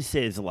nurse. He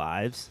saves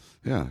lives.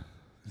 Yeah.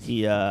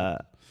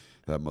 That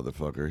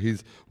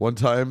motherfucker. One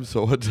time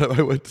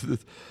I went to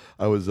this,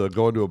 I was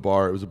going to a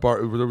bar. It was a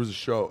bar, there was a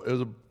show. It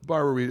was a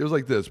bar where it was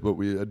like this, but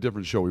a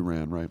different show we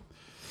ran, right?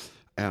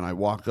 And I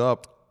walk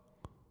up,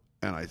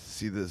 and I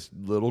see this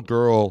little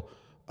girl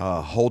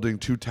holding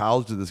 2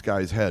 towels to this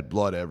guy's head,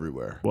 blood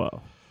everywhere.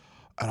 Whoa.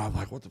 And I'm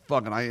like, what the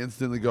fuck? And I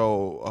instantly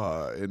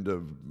go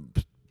into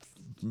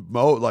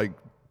mode,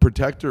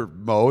 protector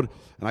mode,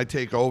 and I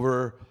take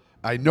over.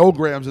 I know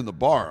Graham's in the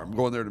bar. I'm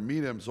going there to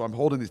meet him, so I'm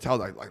holding these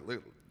towels.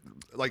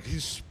 like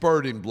he's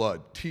spurting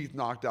blood, teeth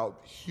knocked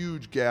out,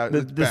 huge gas.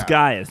 This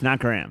guy is, not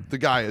Graham. The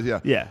guy is, yeah.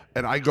 Yeah.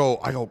 And I go,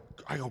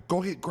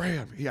 go get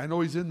Graham. I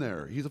know he's in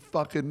there. He's a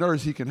fucking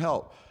nurse. He can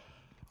help.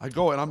 I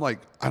go and I'm like,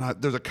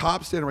 there's a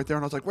cop standing right there,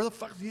 and I was like, where the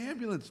fuck's the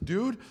ambulance,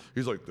 dude?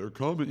 He's like, they're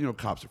coming. You know,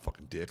 cops are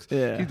fucking dicks.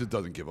 Yeah. He just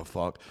doesn't give a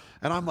fuck.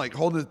 And I'm like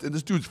holding it, and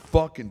this dude's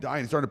fucking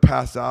dying. He's starting to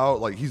pass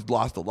out. Like he's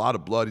lost a lot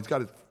of blood. He's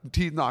got his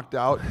teeth knocked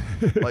out.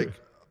 Like,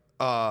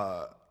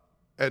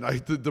 and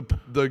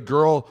the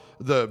girl,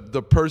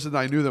 the person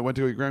I knew that went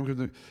to get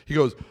Graham, he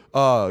goes,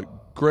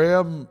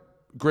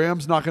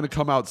 Graham's not going to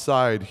come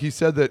outside. He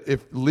said that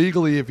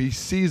if he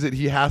sees it,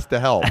 he has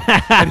to help,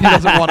 and he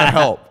doesn't want to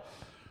help.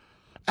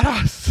 And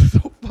I was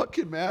so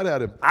fucking mad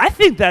at him. I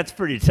think that's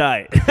pretty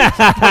tight.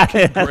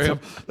 Graham,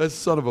 that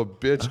son of a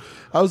bitch.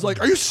 I was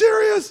like, are you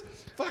serious?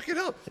 Fucking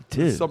help.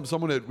 Dude.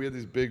 We had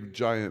these big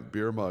giant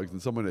beer mugs,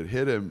 and someone had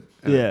hit him,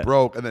 and it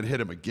broke, and then hit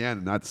him again,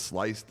 and that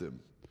sliced him.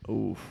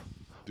 Oof.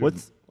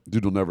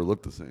 Dude will never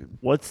look the same.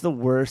 What's the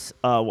worst?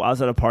 I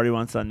was at a party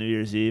once on New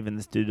Year's Eve, and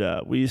this dude,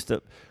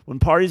 when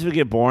parties would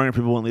get boring and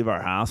people wouldn't leave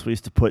our house, we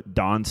used to put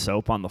Dawn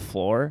soap on the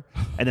floor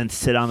and then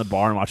sit on the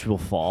bar and watch people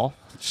fall.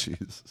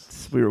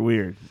 Jesus. We were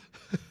weird.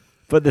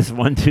 But this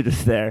one dude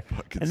is there.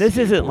 Fucking And this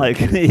isn't like,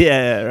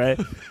 yeah, right?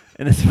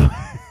 And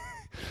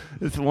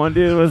this one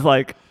dude was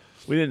like,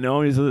 we didn't know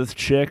him. He was with this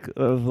chick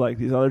of like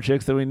these other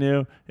chicks that we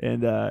knew.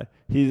 And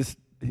he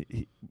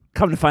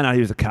come to find out he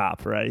was a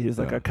cop, right? He was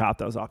like a cop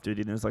that was off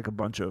duty, and there's like a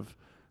bunch of,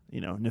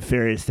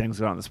 nefarious things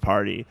going on at this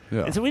party.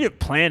 Yeah. And so we didn't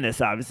plan this,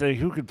 obviously.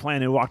 Who could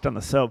plan who walked on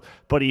the soap?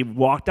 But he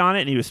walked on it,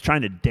 and he was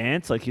trying to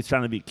dance, like he was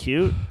trying to be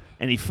cute,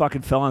 and he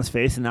fucking fell on his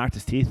face and knocked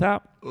his teeth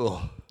out.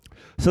 Ugh.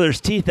 So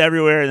there's teeth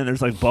everywhere, and then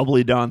there's like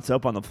bubbly Dawn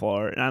soap on the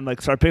floor. And I'm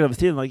like, start picking up his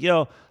teeth. I'm like,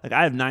 yo, like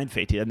I have 9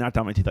 fake teeth. I've knocked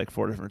out my teeth like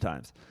 4 different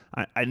times.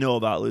 I know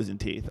about losing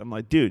teeth. I'm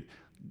like, dude,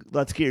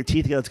 let's get your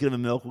teeth together. Let's get him a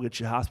milk. We'll get you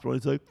to the hospital.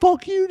 He's like,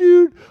 fuck you,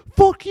 dude.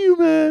 Fuck you,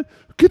 man.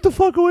 Get the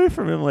fuck away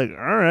from him. I'm like,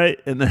 all right.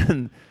 And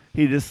then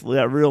he just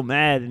got real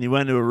mad, and he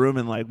went into a room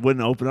and like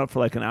wouldn't open up for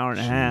like an hour and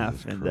a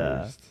half. And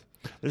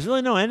there's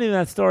really no ending to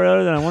that story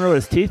other than I wonder what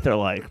his teeth are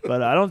like.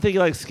 But I don't think he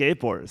likes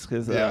skateboards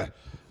because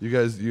you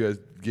guys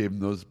gave him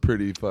those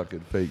pretty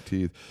fucking fake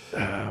teeth.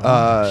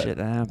 Shit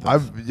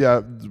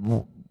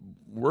happens.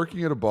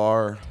 Working at a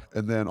bar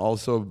and then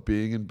also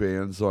being in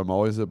bands, so I'm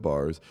always at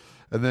bars.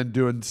 And then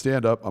doing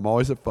stand-up, I'm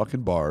always at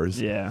fucking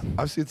bars. Yeah.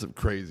 I've seen some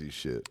crazy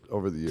shit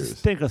over the years.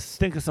 Think of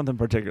something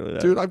particularly.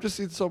 Dude, I've just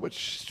seen so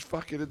much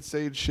fucking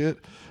insane shit.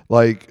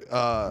 Like,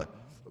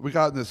 we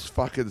got in this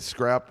fucking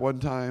scrap one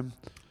time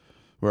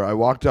where I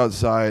walked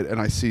outside and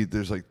I see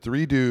there's like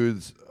 3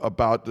 dudes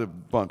about to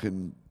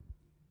fucking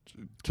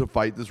to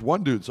fight this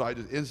one dude. So I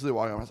just instantly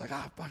walked out. I was like,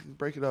 fucking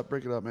break it up,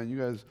 man. You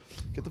guys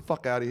get the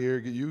fuck out of here.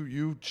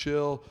 You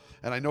chill.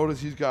 And I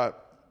noticed he's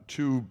got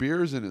 2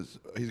 beers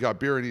he's got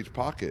beer in each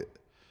pocket.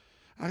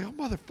 I go,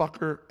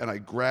 motherfucker. And I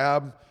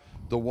grab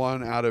the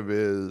one out of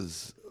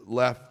his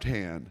left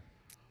hand.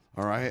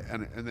 All right.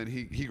 And then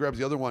he grabs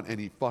the other one and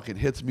he fucking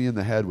hits me in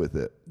the head with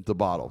it, the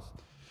bottle.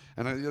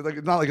 And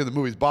not like in the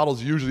movies,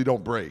 bottles usually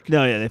don't break.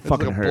 No, yeah, they it's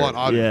fucking like a hurt. blunt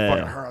object. Yeah.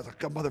 Fucking hurt. I was like,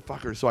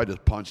 motherfucker. So I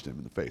just punched him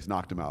in the face,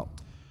 knocked him out.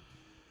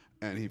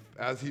 And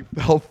as he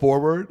fell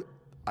forward,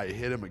 I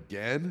hit him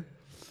again.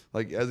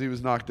 Like as he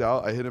was knocked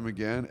out, I hit him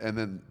again. And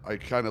then I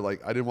kind of I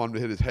didn't want him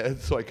to hit his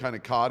head, so I kind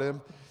of caught him.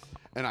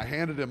 And I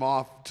handed him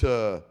off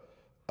to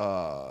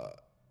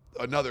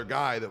another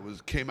guy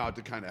that came out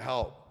to kind of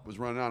help, was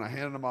running out. I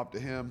handed him off to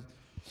him.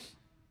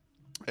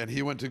 And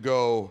he went to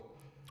go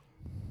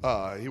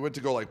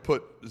like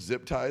put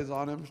zip ties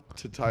on him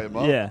to tie him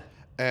up. Yeah.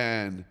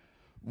 And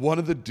one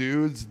of the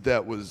dudes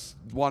that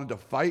wanted to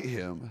fight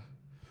him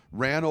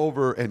ran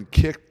over and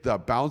kicked the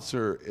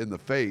bouncer in the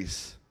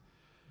face.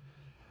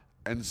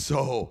 And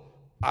so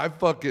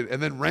and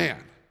then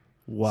ran.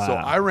 Wow. So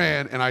I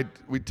ran and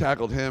we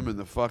tackled him, and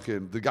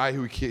the guy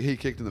who he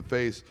kicked in the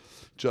face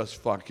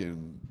just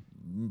fucking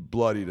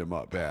bloodied him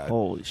up bad.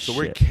 Holy so shit.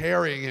 We're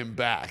carrying him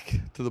back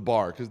to the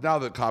bar because now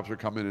the cops are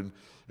coming and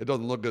it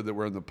doesn't look good that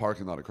we're in the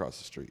parking lot across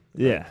the street.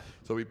 Right? Yeah.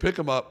 So we pick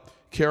him up,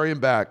 carry him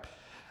back.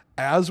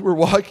 As we're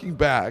walking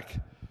back,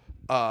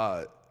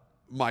 one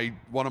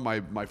of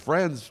my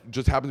friends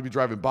just happened to be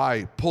driving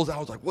by, pulls out. I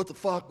was like, what the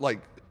fuck? Like,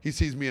 he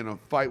sees me in a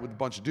fight with a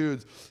bunch of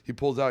dudes. He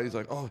pulls out. He's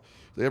like, oh,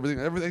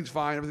 everything's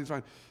fine. Everything's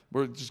fine.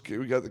 We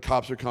got the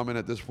cops are coming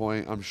at this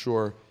point, I'm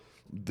sure.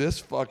 This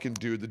fucking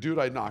dude, the dude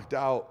I knocked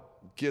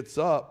out, gets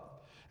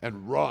up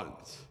and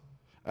runs.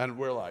 And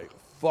we're like,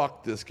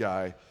 fuck this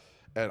guy.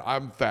 And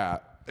I'm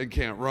fat and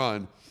can't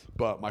run.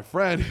 But my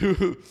friend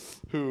who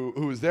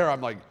was there,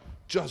 I'm like,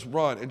 just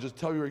run and just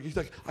tell me where. He's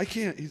like, I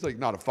can't. He's like,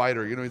 not a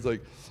fighter, He's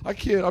like, I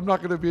can't. I'm not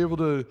going to be able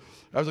to.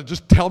 I was like,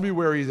 just tell me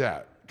where he's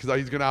at because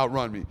he's going to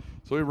outrun me.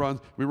 So he runs.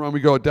 We run. We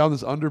go down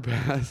this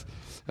underpass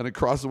and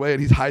across the way,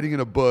 and he's hiding in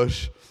a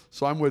bush.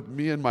 So I'm with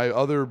me and my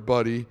other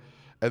buddy,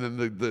 and then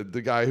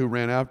the guy who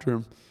ran after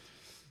him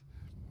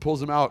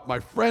pulls him out. My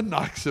friend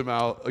knocks him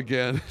out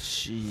again.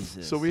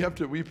 Jesus. So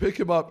we pick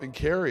him up and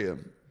carry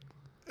him.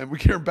 and we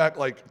carry him back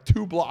like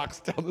 2 blocks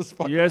down this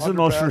fucking. You guys are the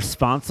most underpass.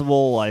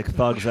 responsible like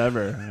thugs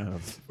ever.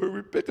 Where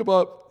we pick him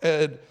up,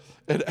 and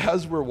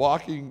as we're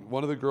walking,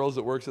 one of the girls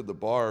that works at the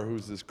bar,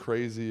 who's this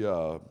crazy,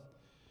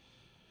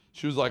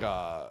 she was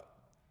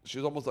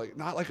almost like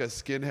not like a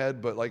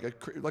skinhead, but like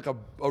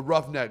a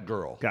roughneck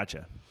girl.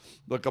 Gotcha.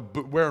 Like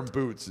wearing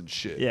boots and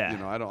shit. Yeah. You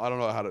know, I don't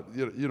know how to.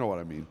 You know what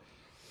I mean.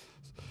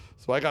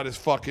 So I got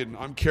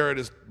I'm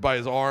carrying by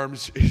his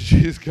arms.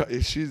 She's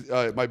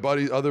my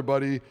other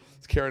buddy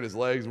is carrying his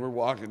legs, and we're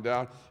walking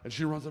down, and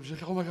she runs up.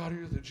 She's like, "Oh my god!"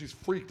 And she's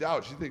freaked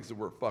out. She thinks that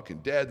we're fucking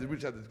dead. We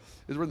just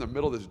had we're in the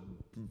middle of this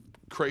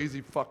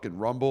crazy fucking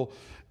rumble,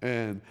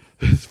 and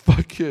this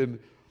fucking.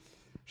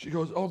 She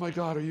goes, "Oh my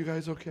god, are you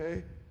guys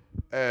okay?"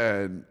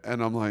 And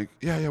I'm like,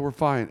 yeah, we're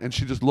fine. And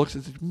she just looks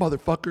and says,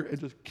 "Motherfucker,"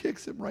 and just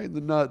kicks him right in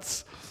the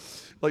nuts,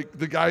 like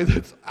the guy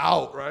that's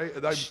out, right?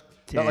 And that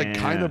like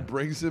kind of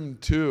brings him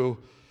to.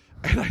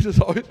 And I just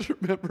always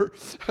remember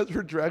as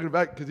we're dragging him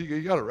back, because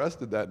he got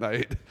arrested that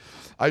night.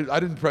 I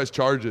didn't press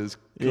charges.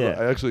 Yeah.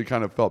 I actually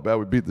kind of felt bad.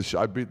 We beat the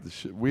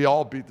shit. We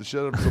all beat the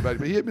shit out of him so bad.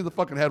 But he hit me in the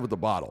fucking head with the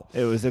bottle.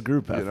 It was a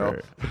group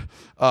effort.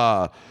 You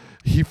know?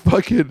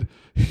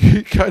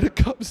 He kind of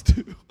comes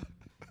to,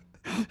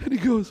 and he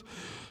goes,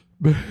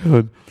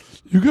 "Man,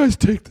 you guys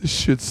take this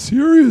shit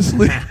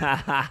seriously."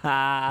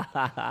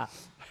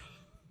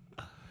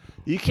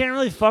 You can't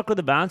really fuck with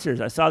the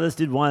bouncers. I saw this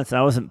dude once, and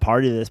I wasn't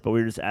part of this, but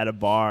we were just at a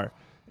bar,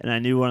 and I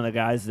knew one of the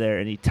guys there,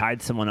 and he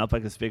tied someone up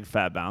like this big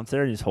fat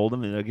bouncer, and he just hold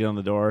him, and they'd get on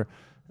the door,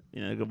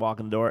 go walk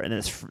in the door, and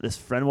this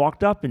friend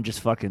walked up and just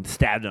fucking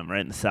stabbed him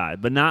right in the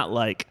side, but not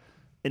like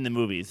in the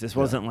movies. This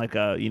wasn't like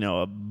a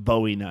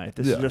Bowie knife.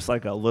 This is just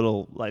like a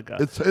little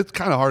It's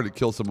kind of hard to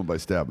kill someone by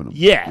stabbing them.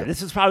 Yeah,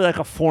 this is probably like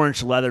a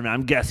 4-inch Leatherman.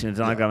 I'm guessing it's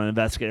not like I'm an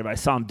investigator, but I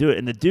saw him do it.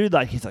 And the dude,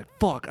 he's like,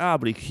 fuck,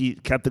 but he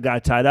kept the guy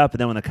tied up. And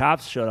then when the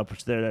cops showed up,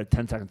 which they're there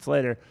 10 seconds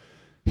later,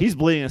 he's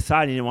bleeding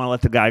aside. He didn't want to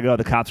let the guy go.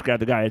 The cops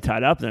grabbed the guy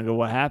tied up. And they go,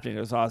 "What happened?" He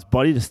goes, "Oh, his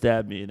buddy just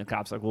stabbed me." And the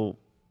cop's like, "Well,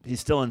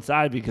 he's still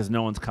inside because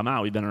no one's come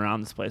out. We've been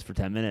around this place for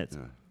 10 minutes.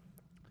 Yeah.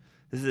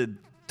 This is a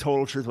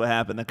total truth what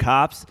happened. The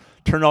cops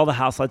turned all the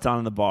house lights on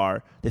in the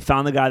bar. They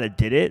found the guy that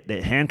did it.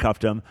 They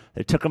handcuffed him.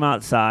 They took him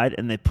outside,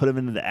 and they put him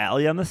into the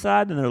alley on the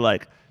side. And they're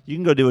like, "You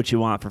can go do what you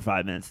want for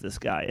 5 minutes, this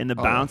guy." And the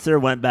bouncer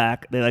went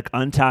back. They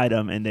untied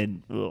him, and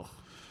then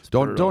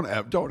don't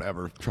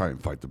ever try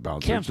and fight the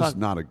bouncer. It's just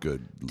not a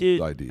good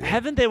idea.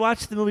 Haven't they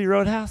watched the movie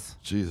Roadhouse?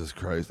 Jesus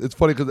Christ. It's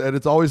funny because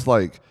it's always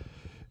like,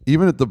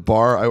 even at the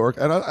bar I work,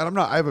 and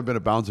I haven't been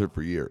a bouncer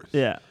for years.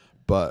 Yeah.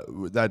 But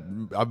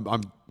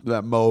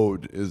that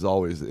mode is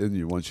always in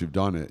you once you've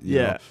done it. You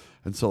know?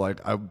 And so I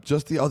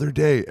just the other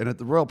day, and at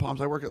the Royal Palms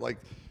I work at,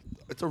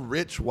 it's a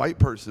rich white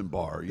person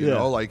bar. You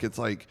know,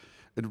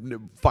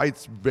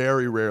 fights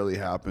very rarely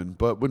happen.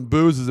 But when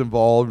booze is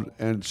involved,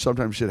 and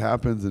sometimes shit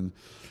happens, and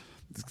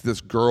this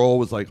girl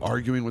was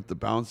arguing with the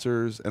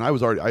bouncers, and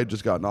I had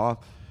just gotten off,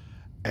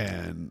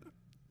 and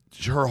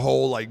her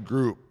whole like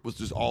group was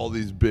just all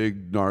these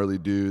big gnarly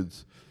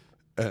dudes,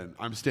 and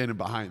I'm standing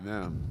behind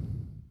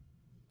them,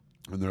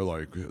 and they're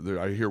like,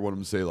 I hear one of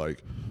them say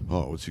like,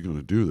 "Oh, what's he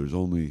gonna do? There's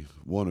only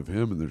one of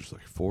him, and there's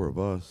like four of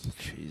us.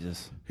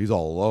 Jesus, he's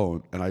all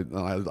alone." And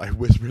I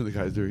whisper to the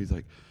guys there, he's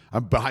like,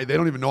 I'm behind. They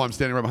don't even know I'm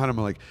standing right behind him.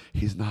 I'm like,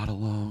 "He's not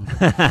alone,"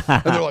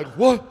 and they're like,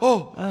 "What?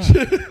 Oh,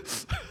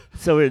 shit."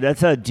 So weird.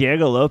 That's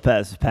Diego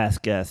Lopez,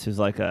 past guest, who's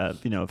like a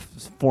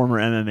former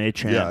MMA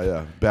champ.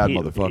 Yeah, bad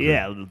motherfucker.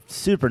 Yeah,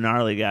 super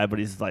gnarly guy, but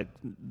he's like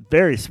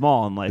very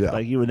small and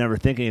like you would never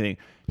think anything.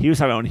 He was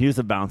talking about when he was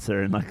a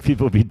bouncer and like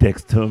people would be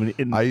dicks to him.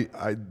 And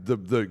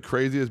the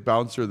craziest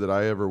bouncer that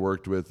I ever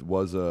worked with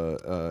was an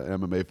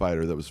MMA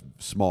fighter that was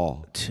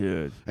small,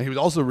 dude, and he was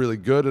also really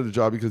good at the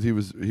job because he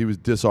was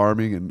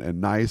disarming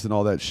and nice and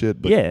all that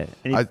shit. But yeah,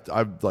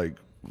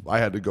 I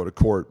had to go to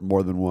court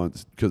more than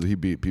once because he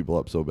beat people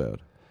up so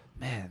bad.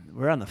 Man,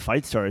 we're on the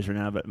fight stories right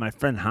now, but my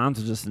friend Hans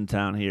was just in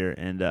town here,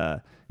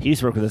 and he used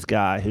to work with this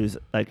guy who's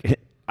like,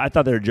 I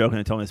thought they were joking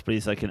and told me this, but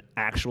he's like an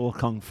actual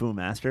kung fu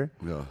master.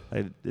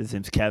 Yeah. His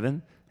name's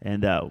Kevin,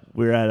 and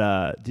we were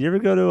at, did you ever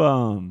go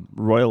to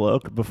Royal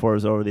Oak before it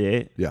was over the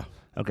 8? Yeah.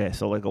 Okay,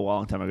 so like a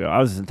long time ago. I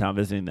was just in town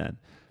visiting then.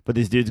 But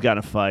these dudes got in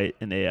a fight,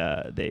 and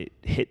they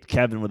hit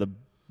Kevin with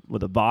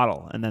a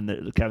bottle, and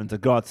then Kevin's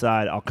like, "Go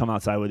outside, I'll come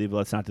outside with you, but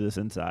let's not do this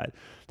inside."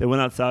 They went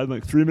outside, and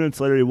like 3 minutes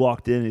later he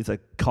walked in, and he's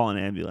like, "Call an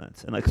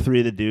ambulance." And like 3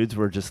 of the dudes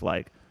were just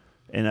like,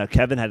 and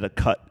Kevin had a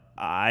cut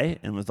eye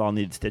and was all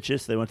needed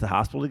stitches, so they went to the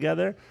hospital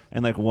together,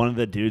 and like one of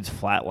the dudes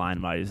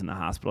flatlined while he was in the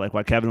hospital. Like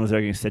while Kevin was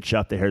there getting stitched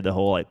up, they heard the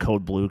whole like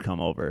code blue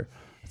come over.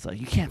 It's like,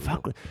 you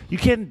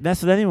can't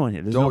mess with anyone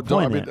here. There's no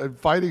point in it.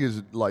 Fighting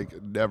is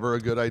like never a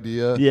good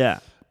idea. Yeah.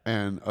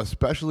 And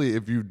especially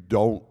if you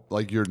don't,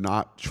 like, you're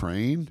not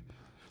trained.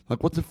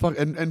 Like, what the fuck?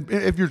 And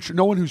if you're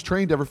no one who's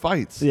trained ever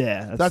fights.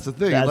 Yeah, that's the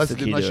thing.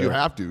 Unless you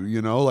have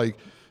to,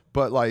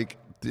 But like,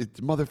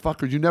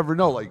 motherfuckers, you never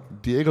know. Like,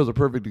 Diego's a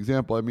perfect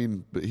example. I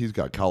mean, he's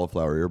got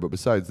cauliflower ear, but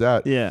besides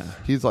that, yeah,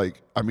 he's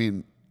like, I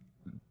mean,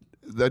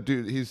 that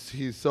dude,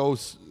 he's so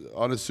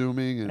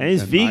unassuming and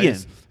he's vegan.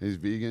 Nice. He's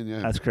vegan, yeah.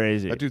 That's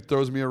crazy. That dude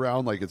throws me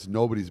around like it's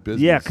nobody's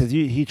business. Yeah, because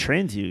he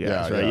trains you guys,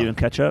 Yeah, right? yeah. You and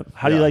Ketchup.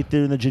 How do you Yeah. like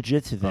doing the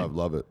jiu-jitsu thing? I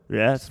love it.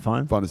 Yeah, it's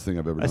fun. Funnest thing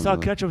I've ever done. I saw in my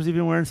life. Ketchup was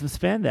even wearing some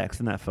spandex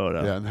in that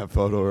photo. Yeah, in that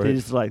photo, right? He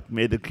just like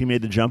made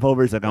the jump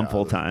over. He's like, I'm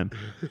full time.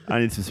 I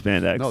need some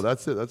spandex. No,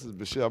 that's it. That's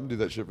the shit. I'm gonna do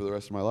that shit for the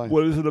rest of my life.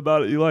 What is it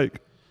about it you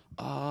like?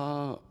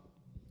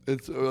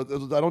 It's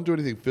I don't do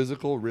anything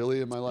physical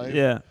really in my life.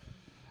 Yeah.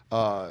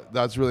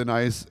 That's really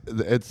nice.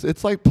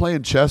 It's like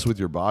playing chess with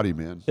your body,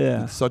 man.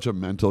 Yeah. It's such a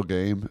mental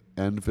game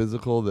and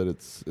physical that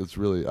it's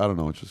really, I don't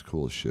know, it's just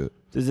cool as shit.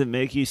 Does it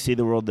make you see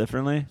the world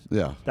differently?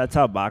 Yeah. That's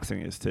how boxing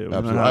is too.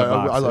 Absolutely.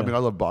 I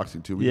love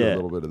boxing too. We do a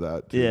little bit of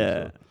that too.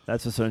 Yeah. So.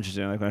 That's what's so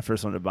interesting. Like when I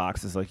first went to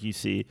box, is like you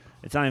see,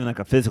 it's not even like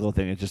a physical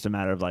thing. It's just a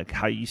matter of like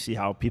how you see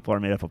how people are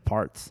made up of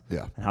parts.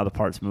 Yeah. And how the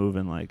parts move,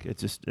 and like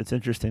it's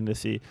interesting to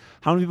see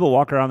how many people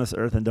walk around this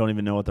earth and don't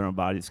even know what their own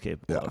body's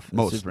capable of. It's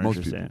most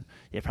interesting. people.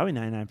 Yeah, probably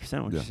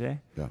 99%. Would you say?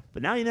 Yeah.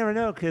 But now you never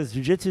know because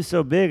jiu-jitsu is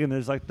so big, and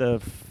there's like the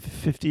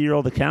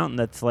 50-year-old accountant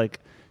that's like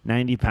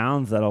 90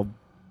 pounds that'll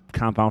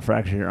compound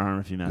fracture your arm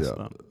if you mess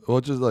up. Well,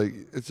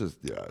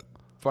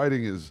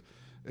 fighting is.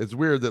 It's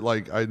weird that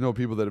like I know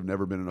people that have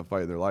never been in a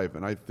fight in their life,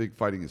 and I think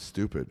fighting is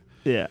stupid.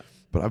 Yeah.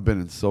 But I've been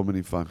in so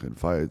many fucking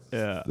fights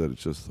that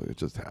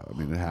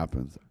it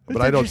happens.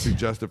 But I don't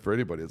suggest it for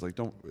anybody. It's like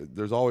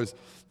there's always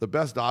the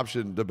best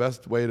option, the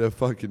best way to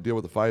fucking deal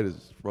with the fight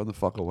is run the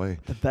fuck away.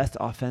 The best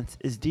offense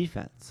is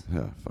defense.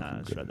 Yeah. I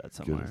just read that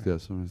somewhere. Yeah,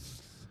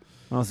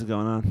 What else is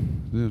going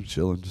on? yeah,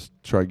 chilling. Just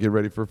try to get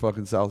ready for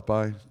fucking South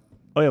by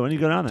Oh yeah, when you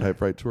go down there? Type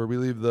Right tour. We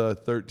leave the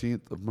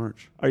 13th of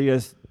March. Are you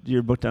guys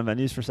you're booked on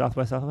venues for South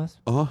by Southwest?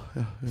 Yeah.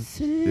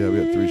 Yeah,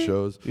 we got 3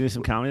 shows. You do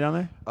some comedy down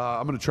there?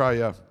 I'm gonna try.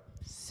 Yeah.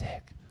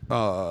 Sick.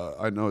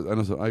 I know.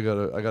 I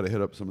gotta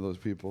hit up some of those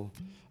people.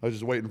 I was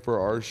just waiting for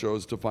our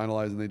shows to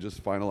finalize, and they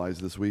just finalized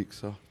this week.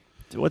 So.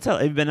 What's up?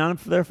 Have you been on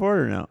there for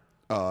it or no?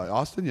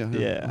 Austin, yeah.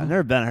 Yeah, I've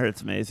never been. I heard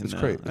it's amazing. It's though.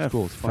 great. I have It's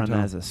cool. a It's a fun friend that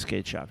town. has a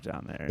skate shop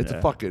down there. It's a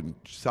fucking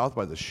South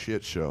by the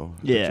shit show.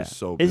 Yeah. It's just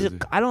so Is busy.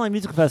 it? I don't like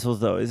music festivals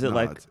though. Is it No,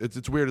 like?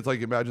 it's weird. It's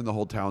like imagine the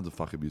whole town's a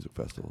fucking music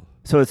festival.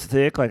 So it's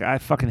thick. Like I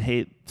fucking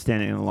hate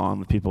standing in the lawn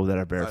with people that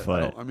are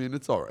barefoot. I mean,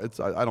 it's all right.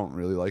 I don't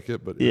really like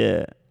it, but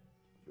Yeah.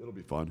 it'll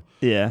be fun.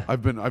 Yeah.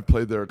 I've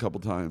played there a couple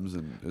times,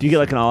 and Do you get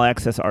like an all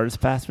access artist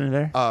pass when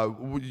you're there?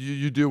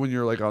 you do when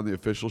you're like on the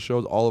official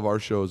shows. All of our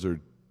shows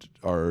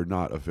are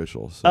not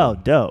official. So. Oh,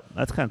 dope.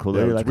 That's kind of cool.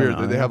 Yeah, You're it's like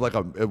weird. They have like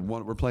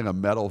we're playing a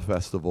metal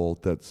festival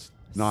that's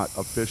not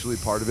officially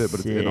part of it,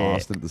 but it's in Sick.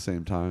 Austin at the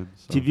same time.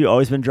 So. Have you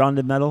always been drawn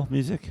to metal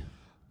music?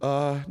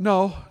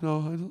 No.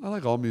 I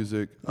like all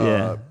music.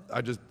 Yeah.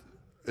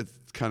 It's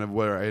kind of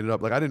where I ended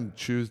up. Like I didn't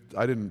choose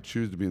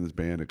to be in this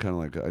band. It kind of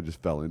like I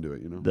just fell into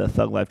it, you know. The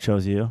Thug Life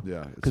chose you.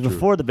 Yeah, it's Because true.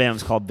 before the band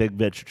was called Big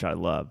Bitch, which I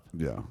love.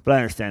 Yeah. But I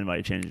understand why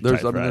you changed it to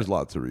Tight Fright. There's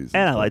lots of reasons.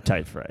 And I like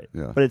Tight Fright.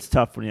 Yeah. But it's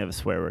tough when you have a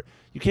swear word.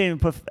 You can't even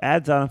put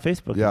ads on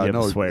Facebook Yeah, if you have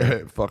no, a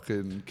swear.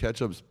 fucking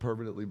Ketchup's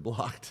permanently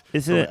blocked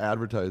Isn't from it-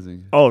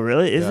 advertising. Oh,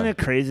 really? Isn't Yeah. it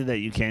crazy that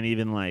you can't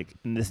even, like,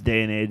 in this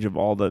day and age of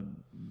all the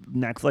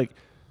next, like,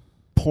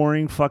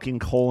 pouring fucking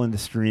coal into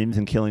streams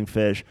and killing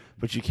fish,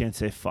 but you can't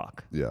say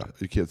fuck? Yeah,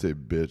 you can't say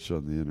bitch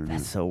on the internet.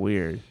 That's so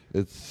weird.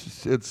 It's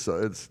stupid.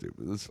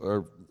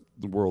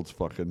 The world's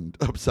fucking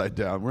upside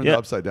down. We're in the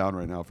upside down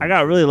right now. I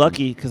got really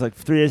lucky because like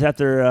 3 days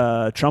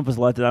after Trump was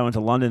elected, I went to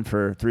London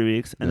for 3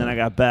 weeks, and then I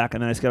got back,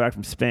 and then I just got back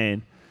from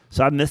Spain.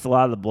 So I've missed a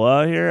lot of the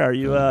blow here. Are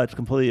you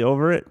completely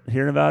over it,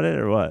 hearing about it,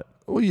 or what?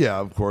 Well, yeah,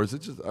 of course.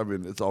 It's just, I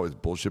mean, it's always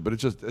bullshit, but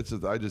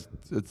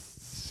it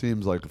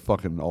seems like a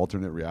fucking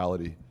alternate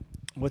reality.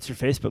 What's your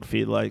Facebook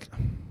feed like?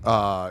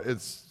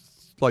 It's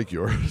like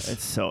yours.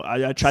 It's so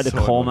I tried to So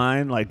coal annoying.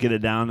 mine, like get it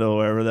down to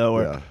wherever though,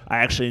 where Yeah. I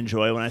actually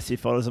enjoy when I see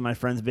photos of my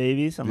friends'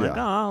 babies. I'm like,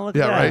 oh, look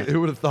yeah, at that. right.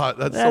 Who would have thought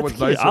that's so That's much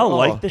cute. nicer? I'll Oh.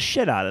 like the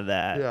shit out of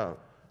that. Yeah.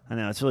 I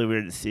know, it's really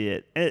weird to see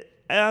it.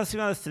 I honestly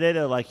found this today,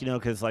 though, like, you know,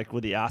 because, like,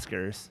 with the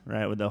Oscars,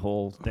 right, with the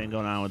whole thing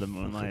going on with the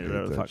Moonlight or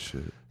whatever the fuck.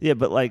 Shit. Yeah,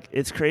 but, like,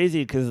 it's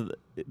crazy because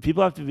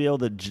people have to be able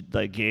to,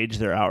 like, gauge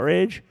their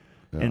outrage.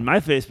 Yeah. And my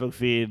Facebook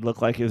feed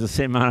looked like it was the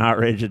same amount of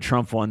outrage that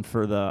Trump won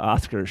for the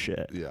Oscar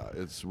shit. Yeah,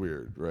 it's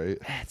weird, right?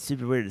 It's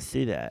super weird to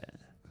see that.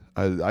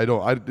 I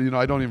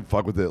don't even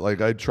fuck with it.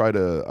 Like I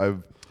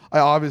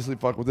obviously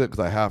fuck with it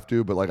because I have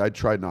to, but like I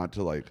try not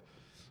to like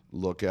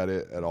look at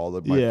it at all.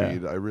 My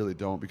feed, I really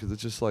don't, because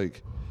it's just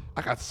like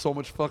I got so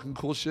much fucking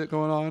cool shit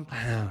going on.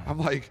 I'm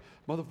like,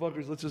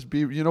 motherfuckers, let's just be.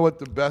 You know what?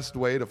 The best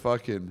way to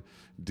fucking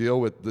deal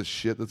with the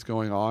shit that's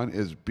going on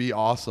is be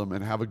awesome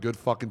and have a good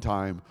fucking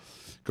time.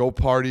 Go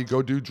party,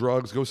 go do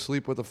drugs, go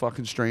sleep with a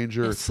fucking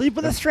stranger. Yeah, sleep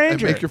with a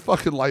stranger. And make your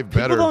fucking life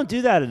better. People don't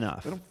do that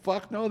enough. They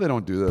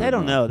don't do that. They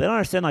don't enough. know. They don't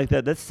understand like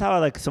that. That's how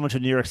like so much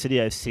of New York City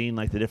I've seen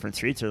like the different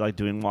streets are like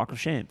doing walk of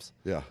shames.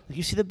 Yeah. Like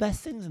you see the best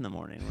things in the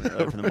morning when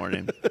you're up in the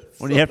morning.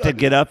 When you have to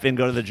get up and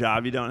go to the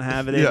job you don't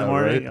have it in the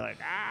morning, right. you're like,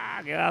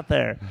 get out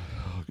there.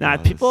 Now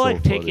God, people it's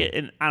like so take funny. it,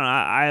 and I don't know.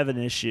 I have an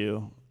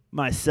issue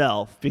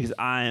myself because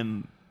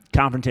I'm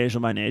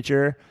confrontational by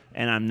nature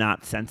and I'm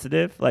not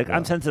sensitive. Like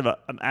I'm sensitive.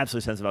 I'm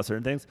absolutely sensitive about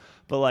certain things,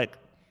 but like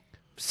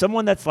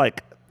someone that's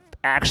like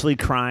actually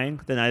crying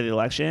the night of the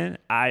election,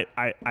 I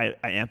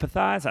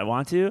empathize. I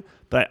want to,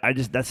 but I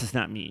just that's just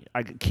not me.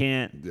 I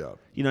can't. Yeah.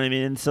 You know what I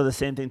mean? And so the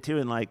same thing too.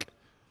 And like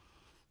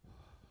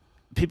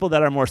people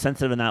that are more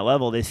sensitive in that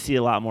level, they see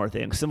a lot more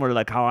things. Similar to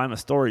like how I'm a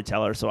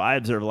storyteller, so I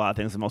observe a lot of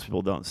things that most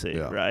people don't see.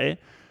 Yeah. Right?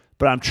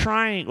 But I'm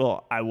trying.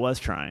 Well, I was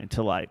trying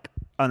to like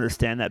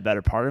understand that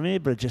better part of me,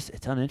 but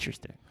it's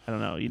uninteresting. I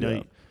don't know. You know.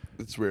 Yeah.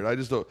 It's weird. I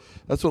just don't.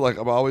 That's what like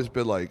I've always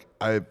been like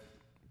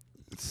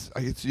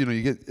It's you know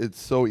you get it's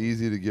so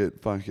easy to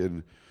get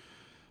fucking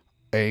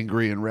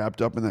angry and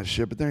wrapped up in that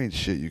shit, but there ain't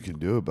shit you can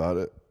do about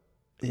it.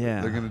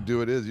 Yeah. They're gonna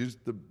do it. You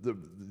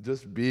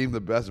just being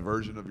the best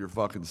version of your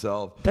fucking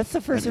self. That's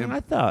the first thing I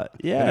thought.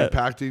 Yeah. And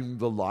impacting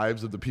the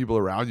lives of the people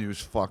around you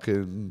is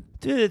fucking.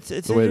 Dude, it's the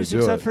way to interesting.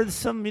 do 'Cause it. I've heard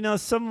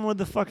someone with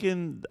the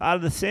fucking out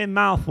of the same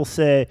mouth will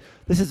say,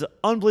 "This is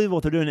unbelievable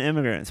what they're doing to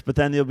immigrants," but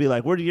then they'll be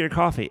like, "Where'd you get your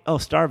coffee?" "Oh,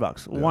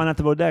 Starbucks." Yeah. "Why not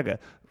the bodega?"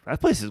 That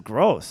place is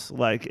gross.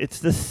 Like it's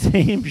the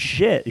same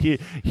shit.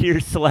 You're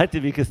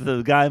selected because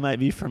the guy might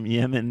be from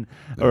Yemen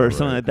or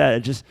something like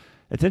that.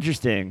 It's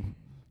interesting.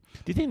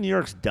 Do you think New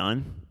York's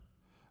done?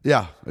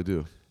 Yeah, I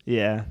do.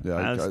 Yeah. Yeah,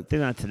 I was thinking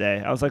that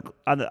today. I was like,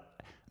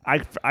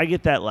 I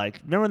get that. Like,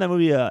 remember when that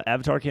movie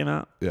Avatar came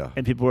out? Yeah.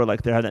 And people were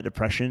like, they're having that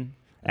depression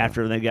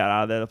after they got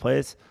out of that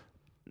place.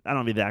 I don't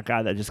want to be that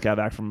guy that just got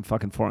back from a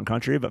fucking foreign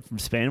country, but from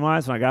Spain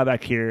wise, when I got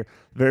back here,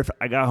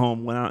 I got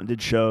home, went out and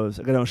did shows.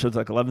 I got home shows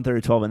like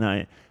 11:30, 12 at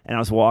night, and I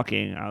was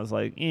walking. I was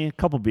like, a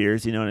couple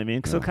beers, you know what I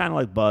mean? So kind of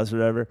like buzz,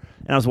 whatever.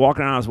 And I was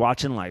walking around, I was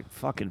watching like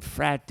fucking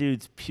frat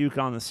dudes puke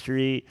on the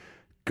street,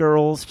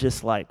 girls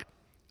just like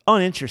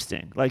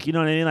uninteresting. Like, you know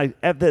what I mean?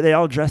 Like they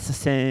all dress the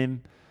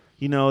same.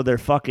 You know, they're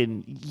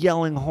fucking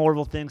yelling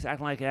horrible things,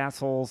 acting like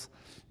assholes.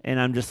 And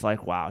I'm just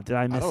like, wow, did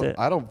I miss it?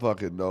 I don't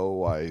fucking know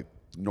why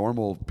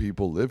normal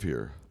people live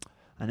here.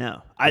 I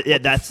know.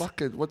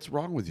 What's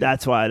wrong with you?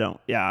 That's why I don't.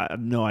 Yeah, I have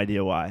no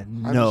idea why.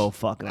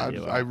 Fucking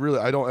idea why.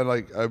 I don't. And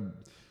like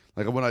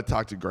when I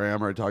talk to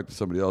Graham or I talk to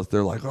somebody else,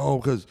 they're like, oh,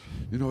 because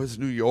it's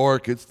New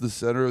York, it's the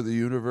center of the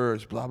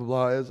universe, blah blah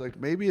blah. It's like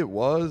maybe it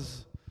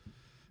was.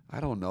 I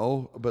don't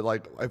know, but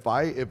like if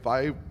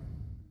I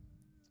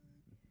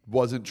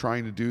wasn't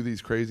trying to do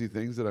these crazy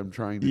things that I'm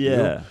trying to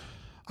do,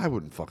 I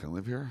wouldn't fucking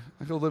live here.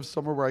 I could live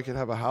somewhere where I could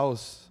have a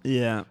house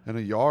and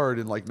a yard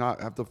and like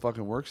not have to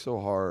fucking work so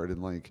hard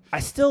and like. I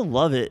still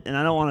love it, and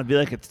I don't want to be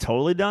like it's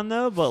totally done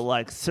though, but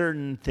like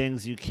certain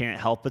things you can't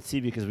help but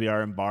see because we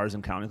are in bars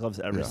and comedy clubs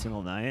every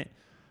single night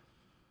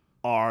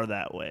are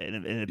that way,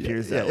 and it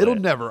appears that way. It'll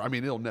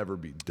never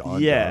be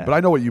done. Yeah. Done. But I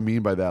know what you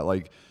mean by that.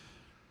 Like,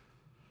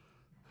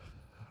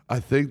 I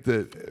think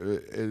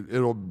that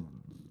it'll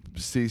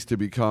cease to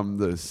become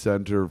the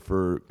center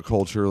for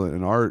culture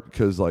and art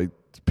because like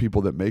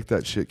people that make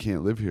that shit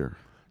can't live here.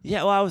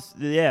 Yeah, well, I was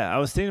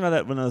thinking about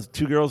that when those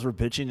two girls were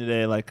pitching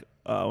today. Like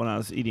when I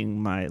was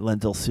eating my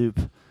lentil soup,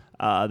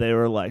 they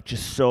were like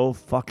just so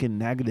fucking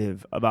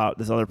negative about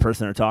this other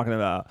person they're talking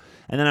about.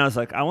 And then I was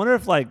like, I wonder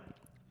if like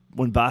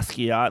when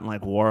Basquiat and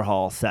like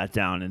Warhol sat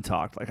down and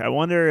talked, like I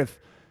wonder if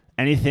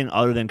anything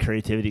other than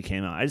creativity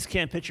came out. I just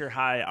can't picture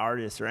high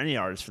artists or any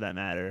artist for that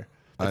matter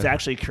that's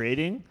actually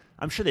creating.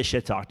 I'm sure they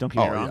shit talk. Don't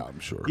get me wrong. Yeah, I'm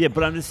sure. Yeah,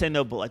 but I'm just saying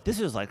though. But like this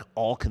was like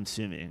all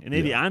consuming, and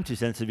maybe I'm too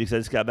sensitive because I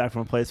just got back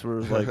from a place where it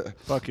was like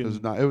fucking.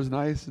 It was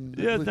nice and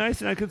it's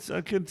nice, and I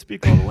could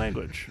speak all the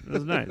language. It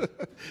was nice.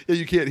 Yeah,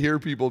 you can't hear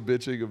people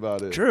bitching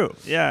about it. True.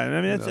 Yeah,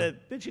 I mean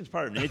bitching's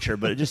part of nature,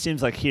 but it just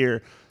seems like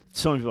here,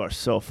 so many people are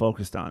so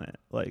focused on it.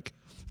 Like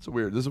this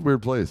is a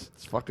weird place.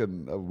 It's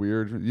fucking a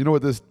weird. You know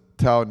what this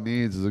town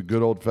needs is a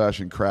good old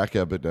fashioned crack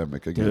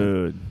epidemic again.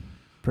 Dude.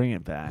 Bring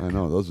it back. I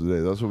know those are the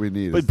days. That's what we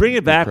need. But bring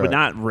it back, but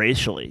not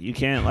racially. You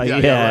can't like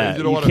right.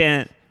 You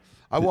can't.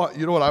 I want.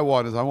 You know what I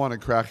want is I want a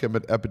crack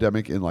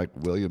epidemic in like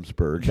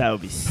Williamsburg. That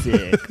would be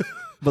sick.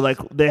 But like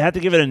they have to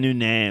give it a new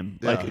name.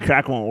 Like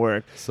crack won't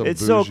work.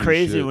 It's so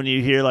crazy shit. When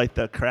you hear like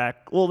the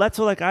crack. Well, that's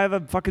what like I have a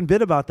fucking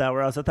bit about that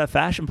where I was at that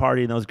fashion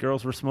party and those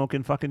girls were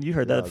smoking fucking. You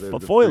heard that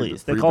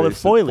foilies. They call it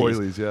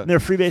foilies. Yeah. And they're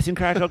freebasing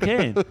crack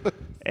cocaine.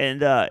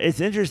 And it's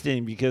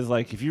interesting because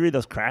like if you read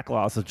those crack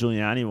laws, those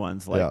Giuliani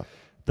ones, like. Yeah.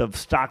 The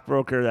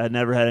stockbroker that had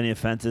never had any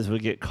offenses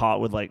would get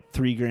caught with like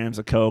 3 grams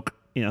of coke,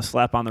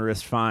 slap on the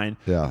wrist, fine.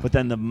 Yeah. But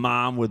then the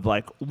mom would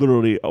like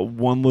literally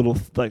one little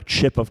like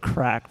chip of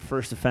crack,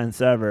 first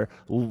offense ever,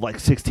 like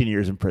 16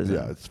 years in prison.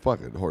 Yeah, it's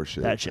fucking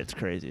horseshit. That shit's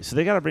crazy. So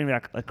they got to bring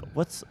back like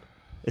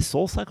is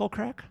Soul Cycle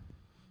crack?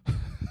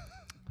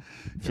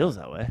 Feels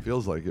that way.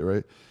 Feels like it,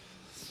 right?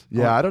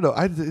 Yeah, I don't know.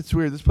 It's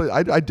weird. This place,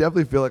 I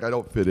definitely feel like I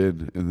don't fit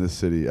in this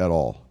city at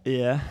all.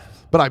 Yeah.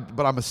 But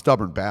I'm a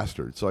stubborn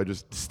bastard, so I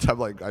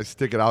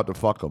stick it out to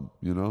fuck them,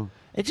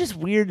 It's just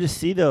weird to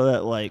see though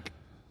that like,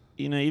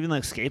 even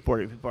like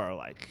skateboarding people are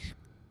like,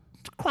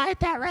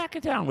 quiet that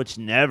racket down, which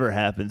never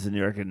happens in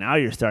New York, and now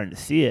you're starting to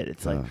see it.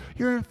 It's like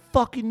you're in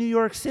fucking New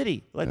York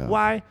City. Like,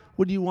 why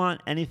would you want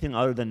anything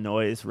other than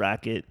noise,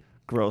 racket,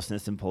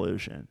 grossness, and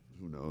pollution?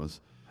 Who knows?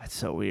 That's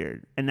so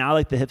weird. And now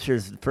like the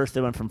hipsters, first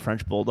they went from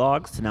French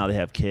bulldogs to now they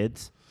have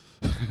kids.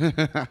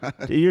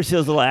 Do you see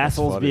those little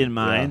assholes funny. being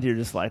mined? Yeah. You're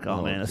just like,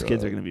 oh man, those God.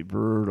 kids are gonna be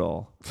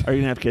brutal. Are you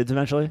gonna have kids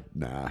eventually?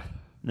 Nah.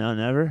 No,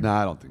 never.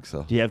 Nah, I don't think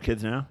so. Do you have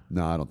kids now?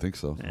 No, I don't think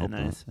so. Yeah, Hope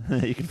nice.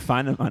 You can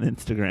find them on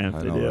Instagram.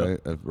 not. If I they know,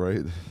 do.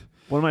 right?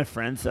 One of my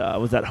friends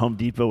was at Home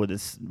Depot with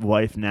his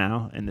wife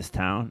now in this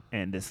town,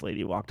 and this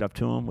lady walked up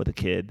to him with a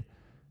kid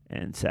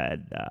and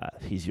said,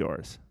 he's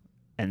yours.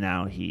 And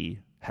now he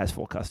has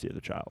full custody of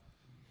the child.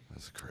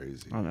 That's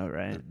crazy. I know,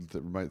 right?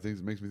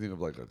 Makes me think of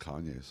like a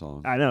Kanye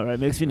song. I know, right?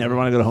 Makes me never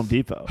want to go to Home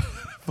Depot.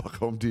 Fuck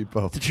Home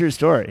Depot. It's a true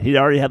story. He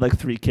already had like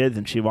 3 kids,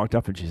 and she walked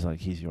up and she's like,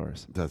 he's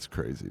yours. That's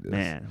crazy, dude.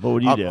 Man, what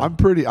would you do? I'm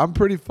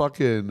pretty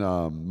fucking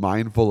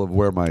mindful of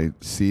where my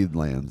seed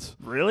lands.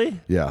 Really?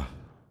 Yeah.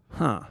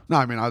 Huh. No,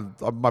 I mean,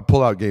 my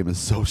pullout game is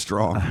so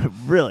strong.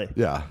 Really?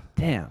 Yeah.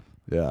 Damn.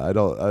 Yeah, I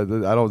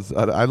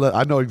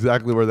know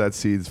exactly where that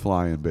seed's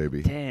flying,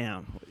 baby.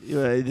 Damn.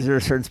 Is there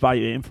a certain spot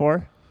you aim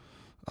for?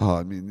 Oh,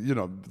 I mean,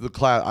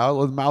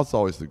 the mouth's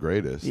always the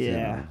greatest.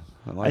 Yeah.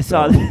 You know? I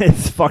saw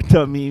this fucked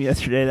up meme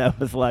yesterday that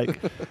was like,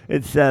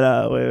 it said,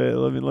 wait,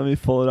 let me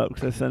pull it up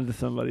because I sent it to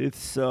somebody. It's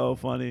so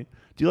funny.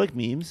 Do you like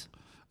memes?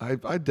 I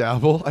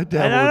dabble. I I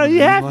dabble. know in you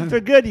the have meme to. They're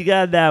line. good. You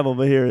gotta dabble,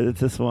 but here it's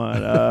this one.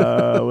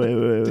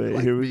 Wait.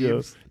 like Here we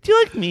memes? go. Do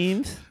you like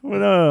memes? Well,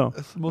 no.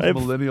 That's the most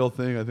millennial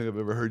thing I think I've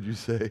ever heard you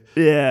say.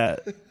 Yeah.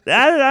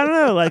 I don't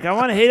know. Like, I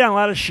want to hate on a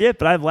lot of shit,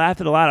 but I've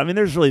laughed at a lot. I mean,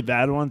 there's really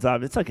bad ones.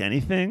 It's like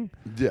anything.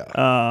 Yeah.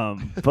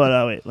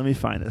 But wait, let me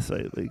find this.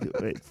 Wait.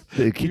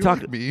 Keep you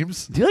talking. like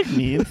memes? Do you like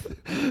memes?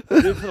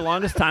 Dude, for the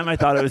longest time, I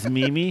thought it was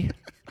Mimi.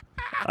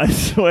 I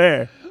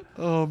swear.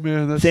 Oh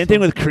man, that's Same so thing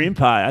with funny. cream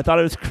pie. I thought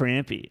it was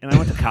crampy, and I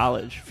went to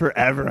college.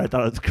 Forever, I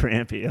thought it was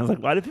crampy. I was like,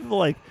 why do people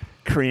like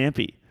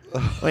crampy?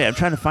 Wait, I'm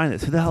trying to find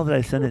this. Who the hell did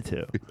I send it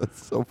to?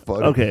 That's so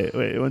funny. Okay,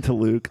 wait, it went to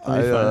Luke.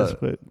 Let me find this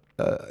quick.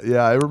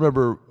 Yeah, I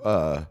remember.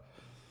 I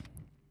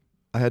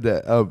had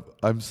to.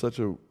 I'm such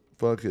a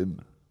fucking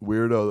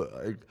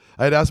weirdo.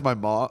 I had asked my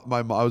mom.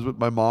 My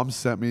mom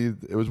sent me.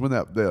 It was when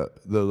the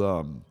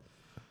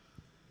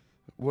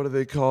what are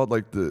they called?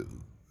 Like the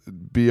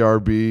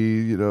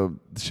BRB,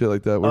 shit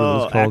like that. What are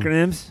those called?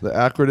 Acronyms? The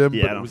acronym.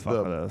 Yeah, but I don't fuck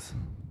with those.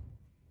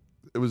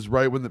 It was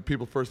right when the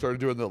people first started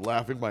doing the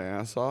laughing my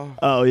ass off.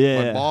 Oh,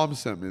 yeah. My mom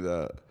sent me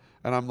that,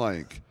 and I'm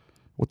like,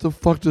 "What the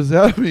fuck does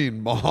that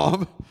mean,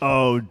 Mom?"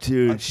 Oh,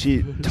 dude,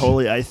 she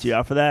totally iced you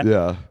out for that?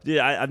 Yeah. Dude,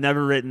 I've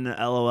never written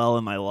LOL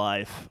in my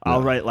life.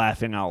 I'll Yeah. write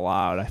laughing out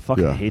loud. I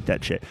fucking Yeah. hate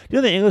that shit. You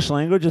know, the English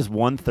language is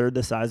 1/3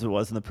 the size it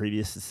was in the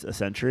previous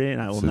century,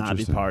 and I will It's not be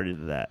interesting. party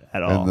to that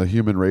at all. And the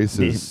human race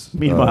is.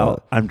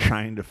 Meanwhile, I'm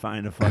trying to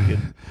find a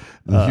fucking.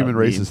 the human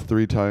race meme. is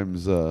 3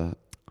 times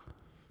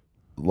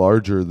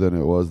larger than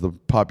it was. The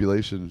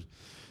population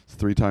is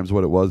 3 times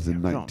what it was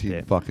in we don't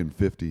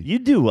 1950.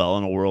 You'd do well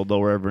in a world though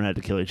where everyone had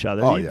to kill each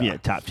other. Oh, You'd be yeah.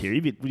 at top tier.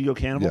 Would you go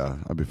cannibal? Yeah,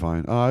 I'd be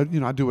fine. I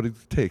do what it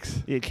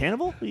takes. You a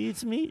cannibal? You eat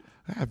some meat?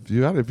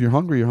 If you're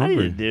hungry, you're I eat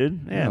hungry. it, dude.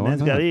 Yeah, why man's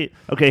not? got to eat.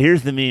 Okay,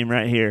 here's the meme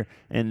right here,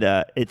 and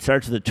it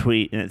starts with a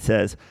tweet, and it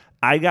says,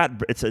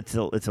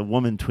 it's a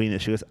woman tweeting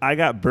this. She goes, I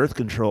got birth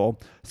control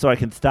so I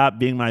can stop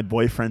being my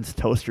boyfriend's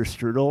toaster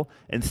strudel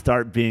and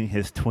start being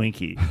his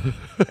Twinkie.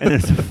 And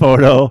there's a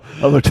photo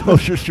of a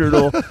toaster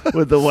strudel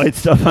with the white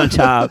stuff on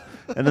top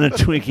and then a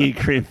Twinkie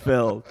cream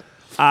filled.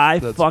 I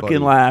That's fucking funny.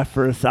 laugh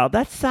for a solid.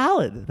 That's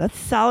solid.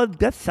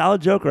 That's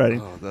solid joke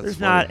writing. Oh, that's there's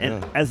funny, not, yeah.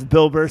 and as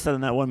Bill Burr said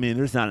in that one meme,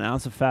 there's not an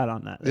ounce of fat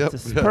on that. Yep,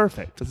 It's just yeah.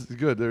 perfect. That's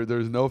good.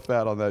 There's no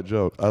fat on that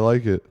joke. I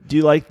like it. Do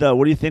you like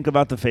what do you think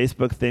about the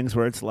Facebook things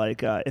where it's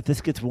like, if this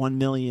gets 1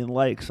 million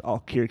likes, I'll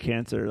cure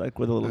cancer, like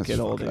with a little kid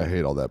holding I it?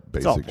 hate all that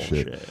It's all basic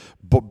shit. bullshit.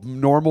 But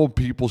normal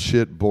people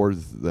shit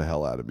bores the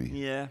hell out of me.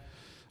 Yeah.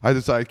 I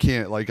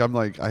can't. Like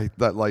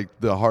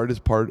the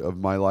hardest part of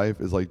my life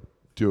is like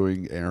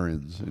doing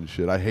errands and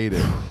shit. I hate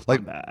it.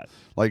 Like Bad.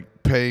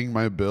 like paying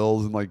my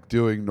bills and like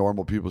doing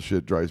normal people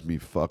shit drives me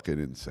fucking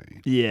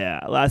insane.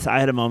 Yeah. I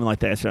had a moment like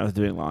that when I was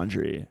doing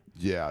laundry.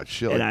 Yeah,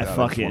 shit. And like I that.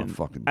 fucking, just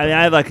wanna I mean, die.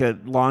 I have like a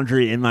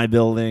laundry in my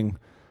building.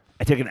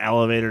 I take an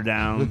elevator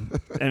down.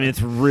 I mean,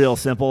 it's real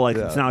simple. Like,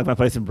 it's Yeah. not like my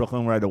place in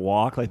Brooklyn where I had to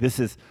walk. Like, this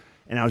is,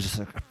 and I was just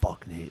like, I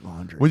fucking hate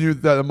laundry. When you're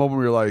that moment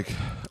where you're like,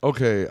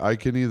 okay, I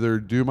can either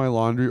do my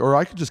laundry or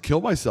I could just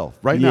kill myself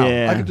right now.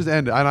 Yeah. I could just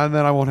end it, and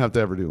then I won't have to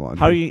ever do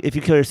laundry. If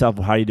you kill yourself,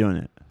 how are you doing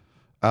it?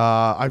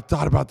 I've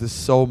thought about this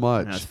so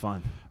much. That's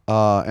fun.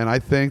 And I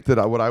think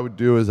that what I would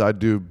do is I'd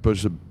do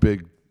a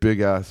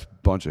big ass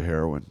bunch of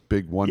heroin,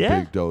 big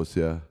dose.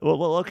 Yeah. What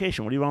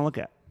location? What do you want to look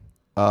at?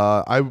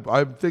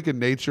 I'm thinking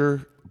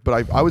nature, but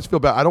I always feel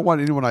bad. I don't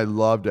want anyone I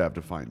love to have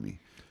to find me.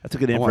 That's a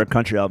good name for a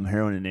country album,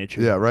 Heroin in Nature.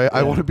 Yeah, right.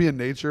 I want to be in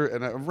nature,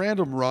 and a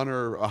random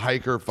runner, a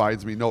hiker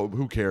finds me. No,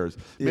 who cares?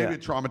 Maybe Yeah.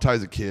 it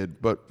traumatized a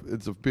kid,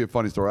 but be a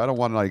funny story. I don't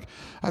want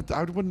to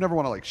I would never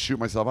want to like shoot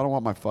myself. I don't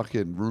want my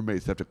fucking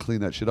roommates to have to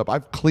clean that shit up.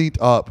 I've cleaned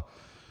up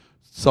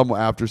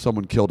after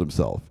someone killed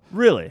himself.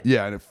 Really?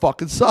 Yeah, and it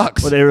fucking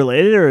sucks. Were they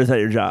related, or is that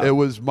your job? It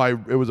was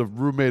a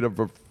roommate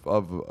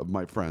of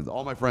my friends.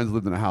 All my friends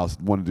lived in a house.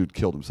 One dude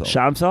killed himself.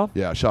 Shot himself?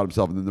 Yeah, shot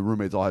himself, and then the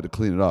roommates all had to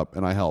clean it up,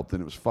 and I helped,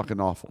 and it was fucking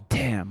awful.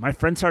 Damn, my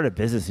friend started a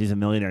business. He's a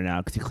millionaire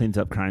now because he cleans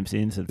up crime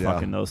scenes and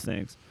fucking those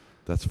things.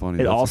 That's funny.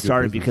 It That's all a good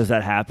started business. because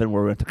that happened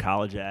where we went to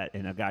college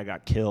and a guy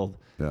got killed,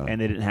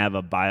 and they didn't have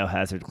a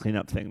biohazard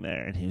cleanup thing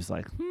there, and he was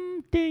like,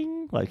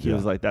 ding, like he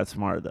was like, that's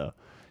smart though.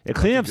 Yeah,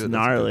 cleanup's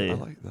gnarly. I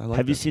like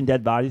Have you that. seen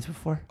dead bodies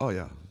before? Oh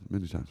yeah,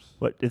 many times.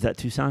 What is that,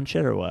 Tucson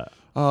shit or what?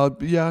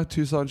 Yeah,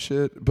 Tucson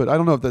shit. But I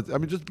don't know if that's. I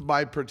mean, just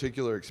my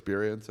particular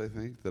experience. I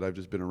think that I've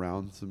just been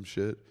around some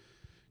shit.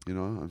 You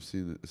know, I've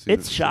seen it.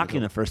 It's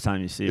shocking the first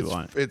time you see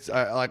one. It's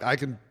like I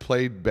can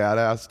play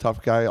badass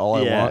tough guy all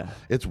I want.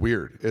 It's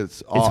weird.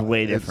 It's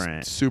way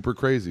different. It's super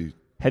crazy.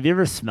 Have you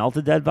ever smelt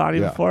a dead body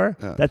before?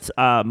 Yeah. That's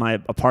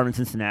my apartment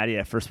in Cincinnati.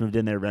 I first moved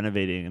in there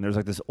renovating, and there was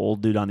like this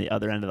old dude on the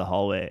other end of the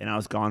hallway, and I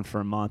was gone for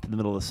a month in the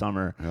middle of the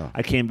summer. Yeah.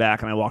 I came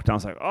back, and I walked down. I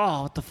was like,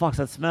 oh, what the fuck's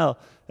that smell?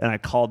 And I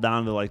called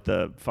down to like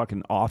the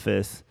fucking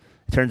office.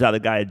 It turns out the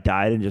guy had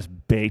died and just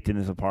baked in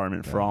his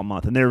apartment for all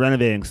month. And they were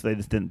renovating, so they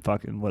just didn't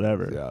fucking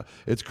whatever. Yeah.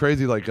 It's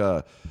crazy. Like,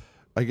 I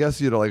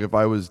guess, like if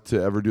I was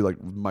to ever do like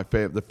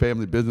the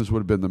family business would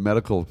have been the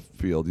medical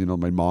field. You know,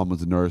 my mom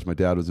was a nurse. My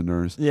dad was a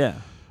nurse. Yeah.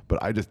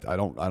 But I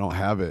don't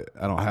have it.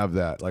 I don't have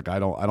that. Like I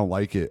don't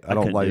like it. I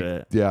don't like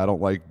it. Yeah, I don't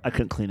like. I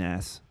couldn't clean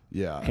ass.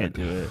 Yeah. Can't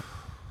do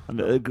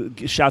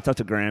it. Shouts out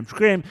to Graham.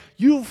 Graham,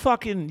 you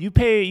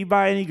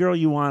buy any girl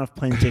you want a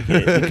plane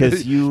ticket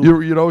because you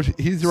know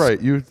he's right.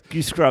 You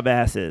scrub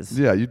asses.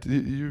 Yeah,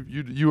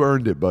 you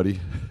earned it, buddy.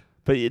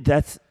 But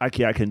that's I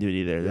couldn't do it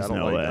either. There's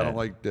no way. I don't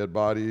like dead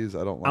bodies.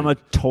 I don't like. I'm a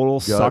total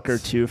guts. sucker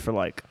too for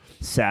like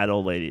sad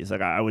old ladies.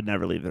 Like I would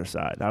never leave their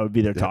side. I would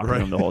be there talking to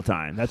them the whole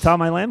time. That's how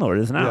my landlord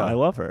is now. Yeah. I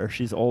love her.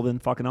 She's old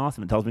and fucking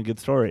awesome and tells me good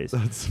stories.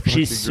 That's She's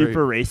fucking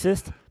super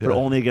racist, but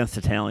only against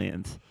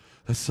Italians.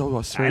 That's so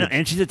I strange. know,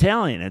 and she's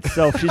Italian. It's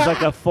so she's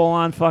like a full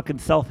on fucking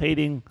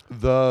self-hating.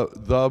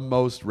 The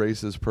most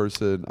racist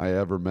person I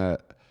ever met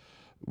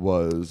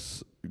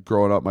was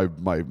growing up.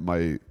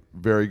 My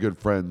very good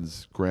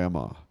friend's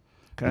grandma.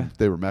 Okay.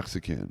 They were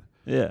Mexican.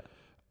 Yeah.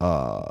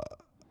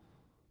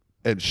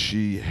 And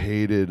she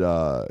hated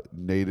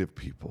native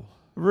people.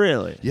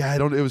 Really? Yeah,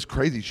 it was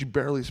crazy. She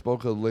barely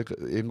spoke a lick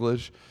of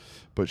English,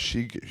 but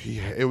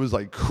it was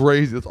like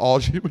crazy. That's all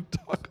she would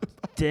talk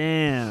about.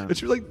 Damn. And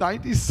she was like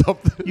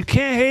 90-something. You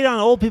can't hate on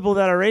old people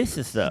that are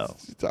racist, though.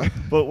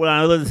 But when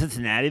I lived in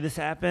Cincinnati, this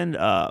happened.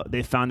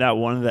 They found out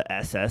one of the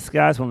SS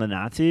guys, one of the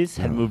Nazis,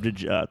 had moved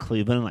to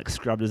Cleveland and like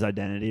scrubbed his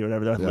identity or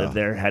whatever. Lived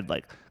there, had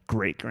like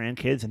great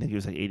grandkids. I think he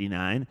was like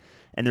 89.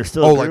 And there's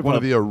still a group like one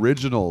of the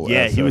original. Yeah,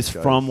 SS he was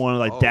guys. from one of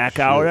like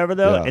Dachau or whatever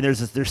though. Yeah. And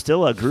there's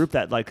still a group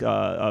that like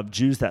of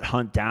Jews that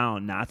hunt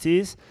down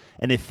Nazis,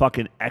 and they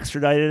fucking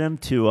extradited him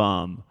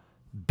to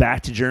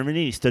back to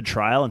Germany. He stood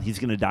trial, and he's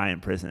gonna die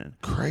in prison.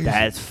 Crazy.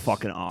 That's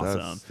fucking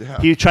awesome.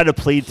 Yeah. He tried to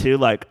plead too,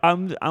 like I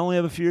only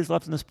have a few years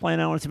left in this plane.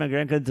 I want to see my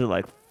grandkids. They're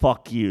like,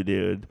 fuck you,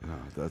 dude. Oh,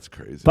 that's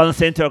crazy. But on the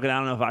same token, I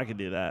don't know if I could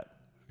do that.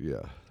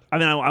 Yeah. I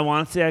mean, I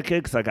want to say I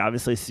could because, like,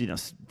 obviously,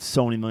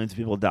 so many millions of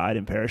people died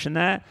and perished in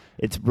that.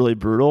 It's really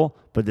brutal,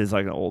 but there's,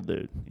 like, an old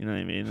dude. You know what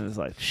I mean? And it's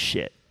like,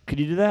 shit. Could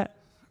you do that?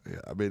 Yeah,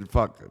 I mean,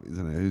 fuck.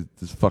 He's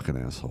this fucking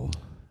asshole.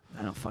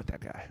 I don't fuck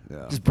that guy.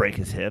 Yeah. Just break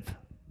his hip.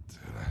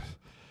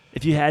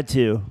 If you had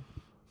to,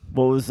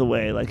 what was the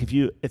way? Like, if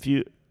you,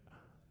 can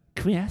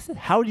we ask that?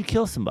 How would you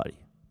kill somebody?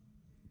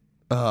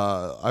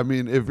 I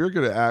mean, if you're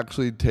going to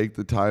actually take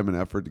the time and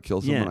effort to kill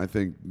someone, Yeah. I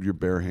think your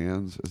bare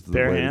hands is the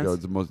Bare way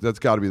hands? to go. That's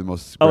got to be the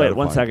most. Oh, wait,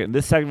 one gratifying. second.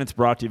 This segment's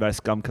brought to you by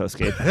Scumco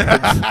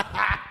Skateboards.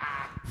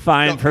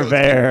 Fine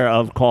purveyor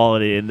of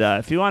quality. And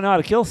if you want to know how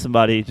to kill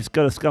somebody, just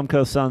go to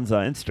Scumco Son's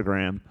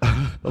Instagram.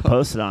 They'll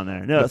post it on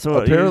there. No, so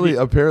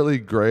apparently,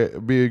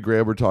 me and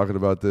Graham were talking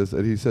about this,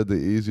 and he said the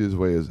easiest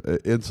way is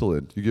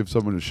insulin. You give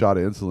someone a shot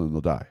of insulin, they'll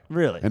die.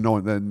 Really? And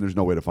then there's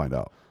no way to find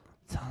out.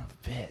 Son of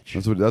a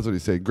bitch. That's what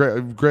he's saying.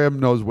 Graham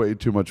knows way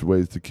too much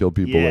ways to kill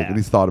people, Yeah. and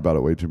he's thought about it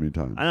way too many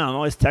times. I know. I'm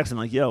always texting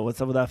like, yo, what's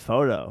up with that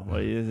photo?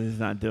 Well, he's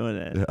not doing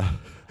it. Yeah.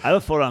 I have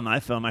a photo on my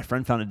phone. My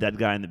friend found a dead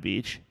guy on the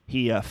beach.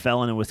 He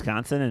fell into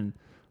Wisconsin and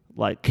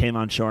like came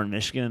on shore in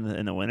Michigan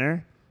in the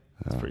winter.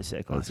 It's pretty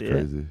sick. That's See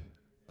crazy.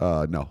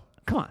 it? No.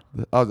 Come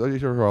on. I'll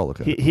look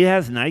at it. He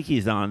has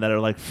Nikes on that are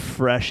like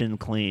fresh and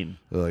clean.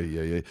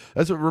 Yeah.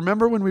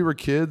 Remember when we were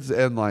kids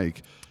and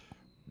like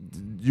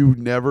you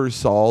never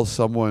saw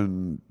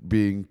someone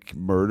being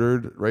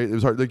murdered, right? It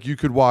was hard. Like you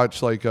could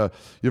watch like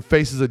your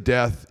Faces of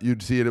Death.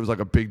 You'd see it. It was like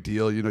a big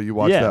deal. You know, you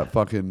watch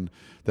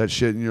that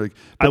shit, and you're like,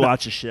 I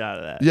watch the shit out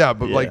of that. Yeah,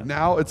 but like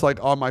now it's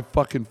like on my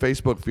fucking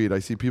Facebook feed, I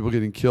see people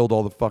getting killed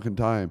all the fucking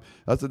time.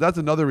 That's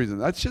another reason.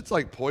 That shit's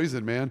like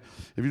poison, man.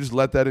 If you just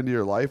let that into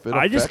your life,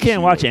 I just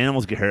can't watch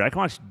animals get hurt. I can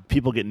watch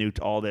people get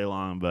nuked all day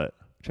long, but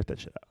check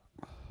that shit out.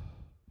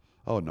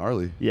 Oh,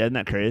 gnarly. Yeah, isn't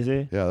that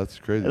crazy? Yeah, that's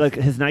crazy. Like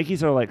his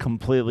Nikes are like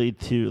completely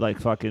like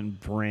fucking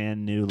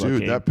brand new looking.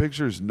 Dude, that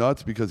picture is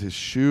nuts because his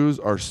shoes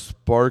are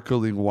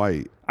sparkling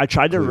white. I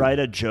tried to write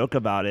a joke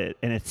about it,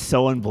 and it's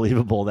so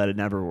unbelievable that it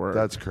never worked.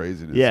 That's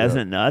craziness. Yeah, isn't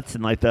it nuts?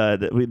 And like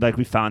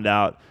we found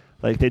out,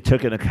 like they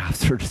took it, and the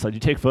cops were just like,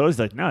 "You take photos?" He's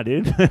like, "No,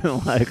 dude."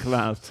 Like,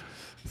 wow,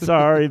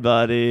 sorry,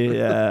 buddy.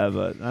 Yeah,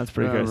 but that's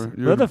pretty crazy. Was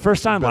that the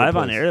first time live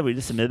on air that we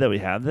just admitted that we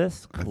have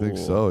this? Cool. I think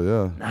so.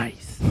 Yeah.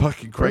 Nice.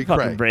 Fucking We're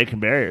fucking breaking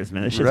barriers,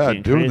 man. This shit's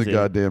getting doing crazy. the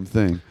goddamn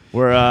thing.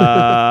 We're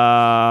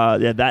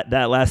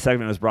that last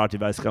segment was brought to you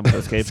by Scum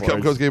Coast Skateboards.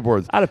 Scum Coast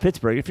Skateboards Out of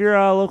Pittsburgh. If your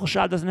local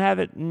shop doesn't have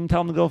it,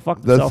 tell them to go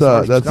fuck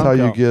themselves. That's how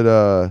you get.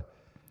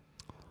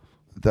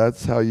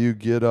 That's how you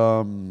get. I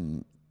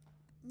don't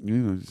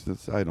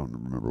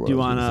remember what. Do you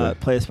want to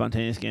play a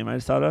spontaneous game I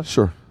just thought of?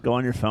 Sure. Go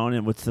on your phone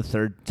and what's the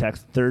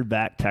third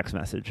back text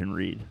message and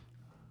read.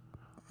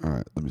 All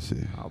right, let me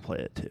see. I'll play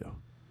it too.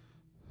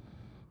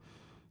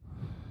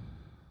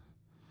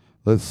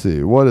 Let's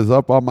see. What is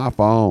up on my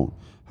phone?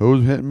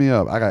 Who's hitting me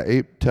up? I got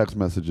 8 text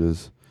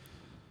messages.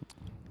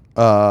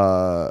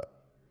 Third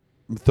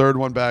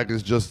one back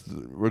is just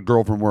a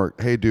girl from work.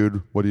 Hey,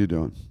 dude, what are you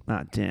doing?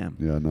 Ah, damn.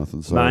 Yeah,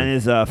 nothing. Sorry. Mine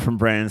is from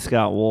Brandon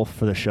Scott Wolf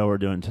for the show we're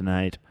doing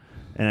tonight.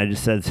 And I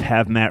just said,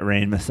 have Matt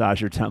Rain massage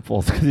your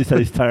temples because he said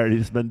he's tired.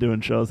 He's been doing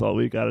shows all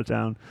week out of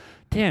town.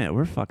 Damn it,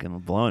 we're fucking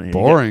blowing here.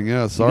 Boring,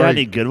 yeah. Sorry. You got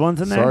any good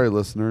ones in there? Sorry,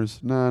 listeners.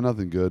 Nah,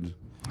 nothing good.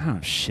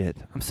 Oh, shit.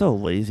 I'm so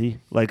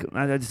lazy. Like,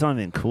 I just don't have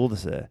anything cool to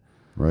say.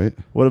 Right?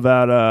 What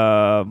about,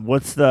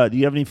 do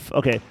you have any,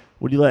 okay,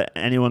 would you let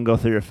anyone go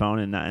through your phone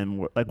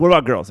and like, what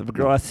about girls? If a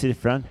girl has to see a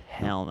friend,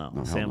 hell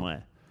no. Same way.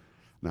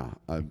 No,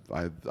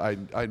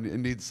 I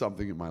need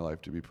something in my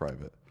life to be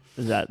private.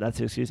 That's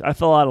the excuse? I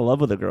fell out of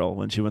love with a girl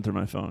when she went through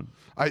my phone.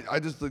 I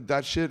just, like,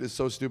 that shit is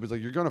so stupid. It's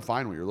like, you're going to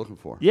find what you're looking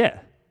for. Yeah.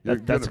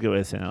 That's a good way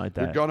of saying it like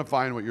that. You're going to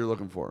find what you're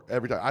looking for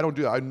every time. I don't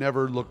do that. I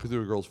never look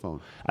through a girl's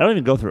phone. I don't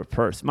even go through a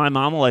purse. My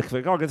mom will like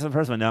oh, get some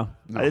purse. No.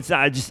 It's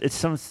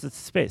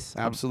space.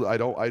 Absolutely. I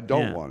don't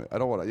want it. I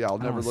don't want it. Yeah, I'll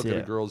never look at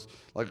a girl's,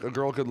 like a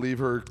girl could leave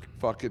her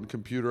fucking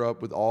computer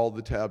up with all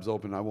the tabs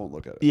open. I won't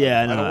look at it.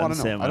 Yeah, I don't want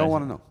to know. I don't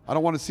want to know. I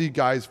don't want to see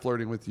guys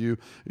flirting with you,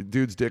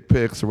 dudes' dick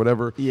pics or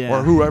whatever,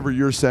 or whoever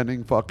you're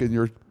sending fucking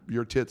your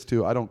tits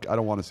to. I don't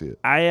want to see it.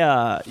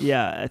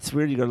 It's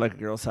weird. You go to like a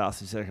girl's house,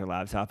 you see like her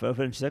laptop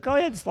open, and she's like, "Oh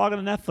yeah, just log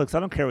on to Netflix. I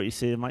don't care what you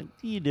see." I'm like,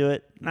 "You do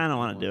it." I don't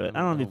want to do it. I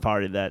don't want to be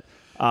part of that.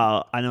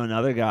 I know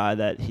another guy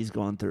that he's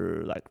going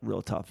through like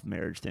real tough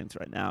marriage things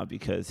right now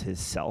because his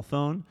cell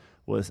phone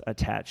was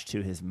attached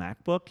to his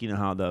MacBook. You know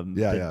how the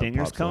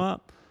dingers come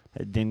up?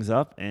 It dings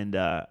up, and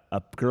a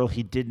girl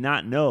he did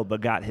not know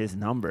but got his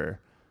number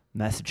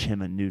messaged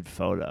him a nude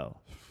photo.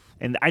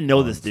 And I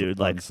know this dude.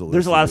 Like,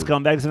 there's a lot of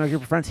scumbags in our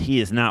group of friends. He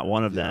is not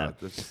one of them.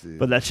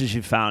 But that's just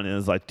you found. And it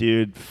was like,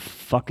 dude,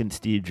 fucking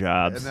Steve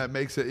Jobs. And that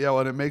makes it,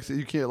 and it makes it.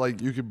 You can't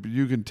like you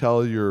can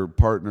tell your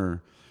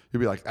partner. You'd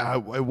be like,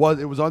 it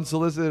was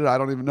unsolicited. I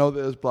don't even know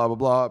this. Blah blah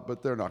blah.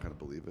 But they're not going to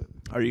believe it.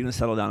 Are you going to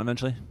settle down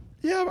eventually?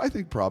 Yeah, I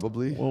think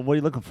probably. Well, what are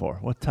you looking for?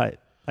 What type?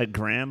 Like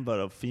Graham, but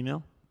a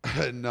female?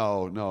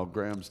 No,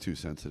 Graham's too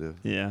sensitive.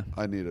 Yeah.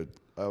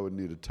 I would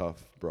need a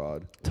tough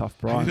broad. Tough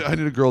broad. I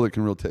need a girl that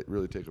can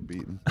really take a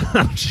beating.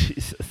 Oh,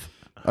 Jesus.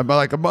 I'm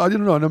like, an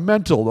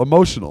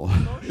emotional.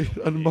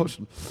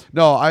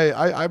 No,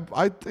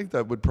 I think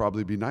that would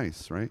probably be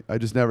nice, right? It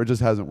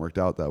just hasn't worked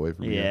out that way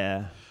for me.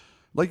 Yeah.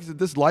 Like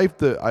this life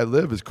that I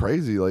live is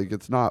crazy. Like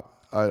it's not.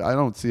 I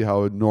don't see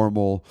how a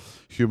normal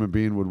human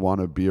being would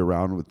want to be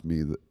around with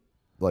me.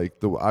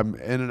 I'm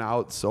in and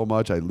out so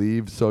much. I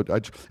leave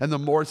and the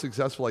more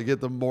successful I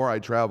get, the more I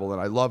travel,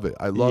 and I love it.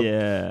 I love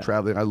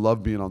traveling. I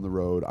love being on the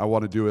road. I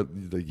want to do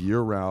it the year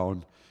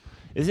round.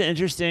 Is it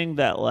interesting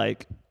that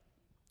like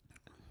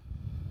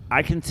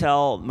I can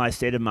tell my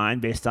state of mind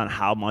based on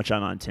how much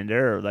I'm on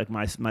Tinder or like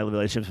my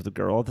relationships with the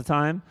girl at the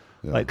time,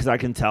 like because I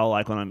can tell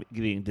like when I'm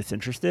getting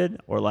disinterested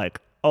or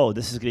like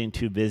this is getting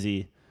too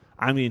busy.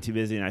 I'm getting too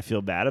busy and I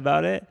feel bad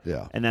about it.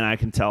 Yeah, and then I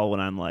can tell when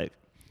I'm like.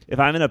 If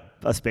I'm in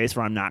a space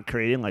where I'm not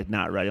creating, like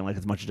not writing like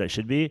as much as I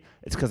should be,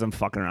 it's because I'm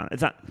fucking around.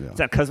 It's not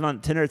because I'm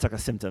on Tinder. It's like a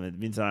symptom. It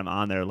means that I'm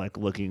on there like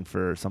looking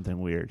for something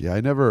weird.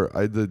 Yeah,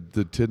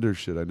 the Tinder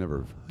shit. I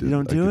never did. You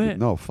don't do it?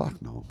 No, fuck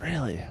no.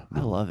 Really?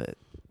 No. I love it.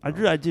 I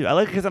do. I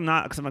like it because I'm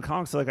a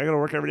comic. So like I go to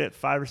work every day at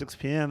 5 or 6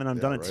 p.m. and I'm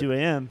done at 2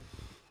 a.m.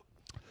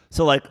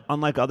 So like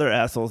unlike other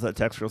assholes that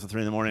text girls at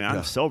 3 a.m,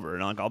 I'm sober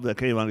and like I'll be like,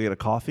 hey, you want to get a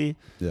coffee?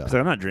 Yeah. Because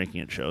I'm not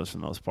drinking at shows for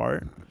the most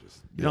part.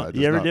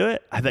 You ever do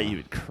it? I bet you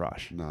would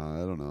crush. No, I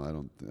don't know. I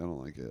don't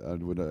like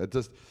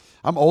it.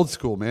 I'm old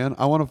school, man.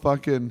 I want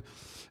to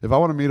if I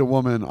want to meet a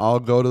woman, I'll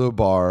go to the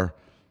bar,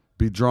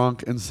 be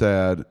drunk and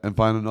sad, and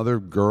find another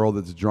girl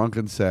that's drunk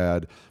and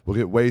sad. We'll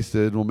get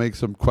wasted. We'll make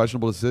some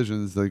questionable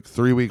decisions. Like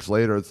 3 weeks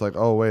later, it's like,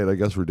 oh wait, I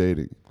guess we're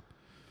dating.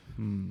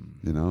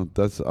 You know,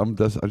 I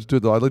just do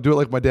it though. I do it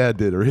like my dad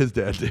did or his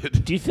dad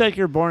did. Do you feel like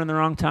you're born in the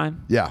wrong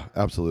time? Yeah,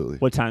 absolutely.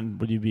 What time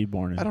would you be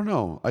born in? I don't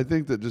know. I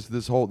think that just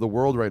the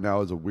world right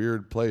now is a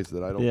weird place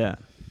that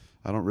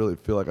I don't really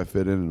feel like I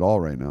fit in at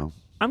all right now.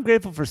 I'm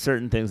grateful for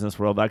certain things in this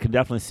world, but I can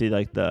definitely see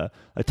like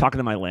talking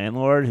to my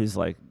landlord who's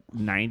like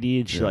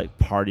 90 and she like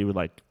party with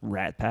like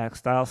Rat Pack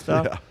style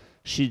stuff. Yeah.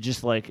 She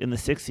just like in the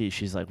 60s,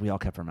 she's like, we all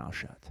kept our mouth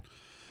shut.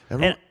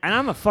 And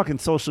I'm a fucking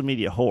social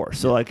media whore.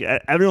 So, like,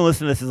 everyone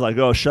listening to this is like,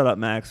 oh, shut up,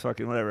 Max,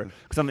 fucking whatever.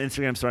 Because I'm an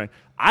Instagram story.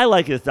 I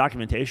like it as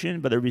documentation,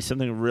 but there'd be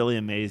something really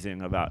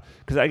amazing about,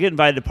 because I get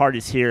invited to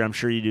parties here. I'm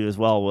sure you do as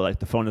well, where, like,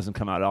 the phone doesn't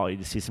come out at all. You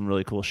just see some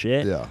really cool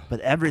shit. Yeah.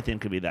 But everything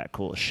could be that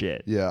cool as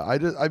shit. Yeah.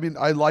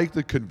 I like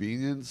the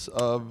convenience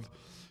of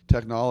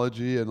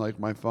technology and, like,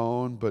 my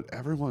phone, but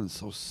everyone's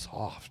so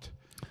soft.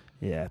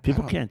 Yeah.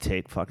 People can't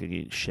take fucking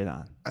eating shit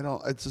on.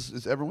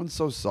 Everyone's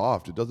so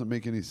soft. It doesn't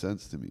make any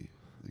sense to me.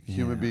 Like,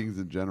 human beings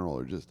in general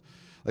are just,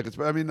 like,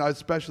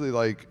 especially,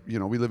 like,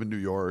 we live in New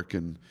York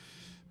and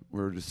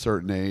we're just a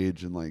certain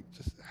age and, like,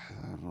 just,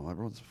 I don't know,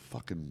 everyone's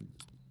fucking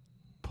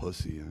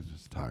pussy. I'm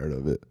just tired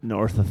of it.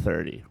 North of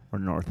 30. We're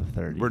north of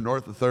 30. We're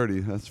north of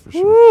 30, that's for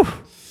sure. Woo!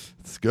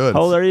 It's good.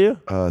 How old are you?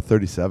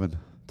 37.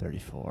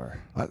 34.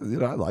 I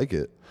like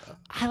it.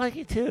 I like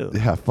it too.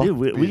 Yeah, fuck. Dude,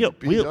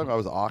 being young, I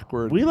was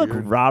awkward. We look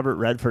weird. Robert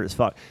Redford as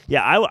fuck.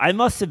 Yeah, I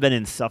must have been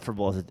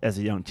insufferable as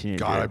a young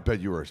teenager. God, I bet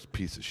you were a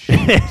piece of shit.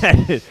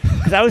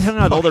 Because I was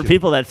hanging out with older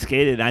people that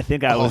skated, and I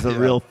think I was a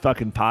real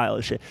fucking pile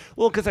of shit.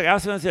 Well, because like I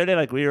was saying the other day,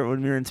 like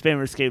when we were in Spain,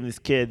 we were skating with this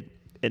kid,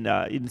 and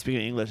he didn't speak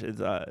English.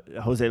 It's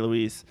Jose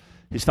Luis.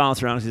 He's following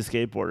us around as a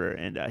skateboarder,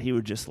 and he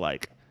would just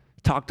like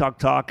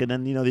talk, and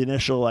then the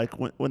initial, like,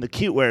 when the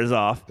cute wears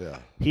off,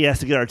 he has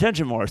to get our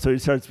attention more, so he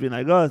starts being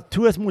like, oh,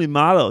 tú es muy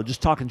malo,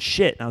 just talking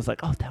shit. And I was like,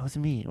 oh, that was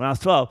me when I was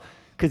 12,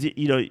 because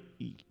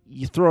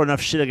you throw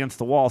enough shit against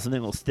the wall,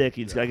 something will stick.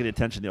 You just gotta get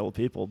attention of the old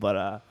people.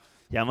 But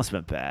yeah, it must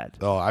have been bad.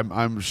 Oh,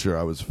 I'm sure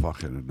I was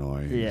fucking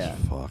annoying. Yeah,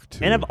 fuck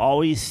too. And I've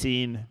always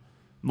seen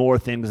more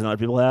things than other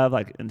people have,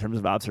 like in terms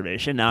of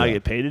observation. Now I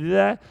get paid to do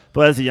that,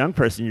 but as a young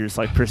person, you're just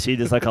like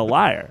perceived as like a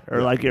liar,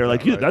 or like you're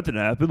like, that didn't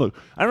happen. Look,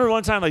 I remember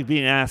one time like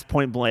being asked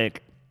point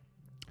blank,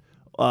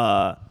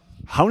 how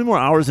many more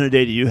hours in a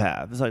day do you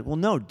have? It's like, well,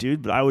 no,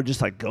 dude, but I would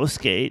just like go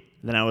skate.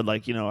 Then I would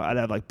like, I'd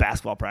have like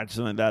basketball practice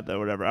or something like that or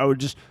whatever. I would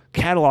just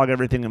catalog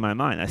everything in my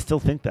mind. I still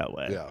think that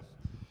way. Yeah.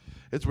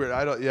 It's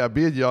weird.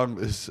 Being young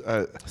is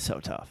so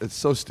tough.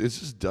 It's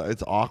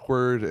it's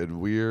awkward and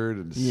weird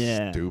and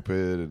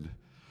stupid. And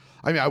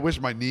I mean, I wish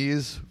my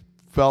knees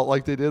felt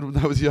like they did when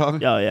I was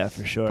young. Oh yeah,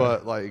 for sure.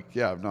 But like,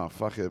 yeah, no,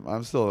 fuck it.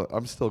 I'm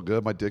still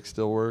good. My dick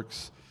still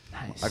works.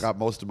 Nice. I got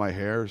most of my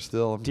hair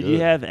still. Did you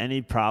have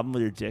any problem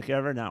with your dick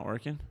ever not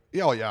working?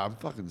 Yeah, oh yeah. I'm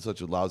fucking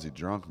such a lousy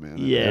drunk, man.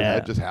 Yeah,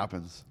 it just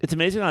happens. It's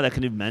amazing how that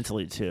can do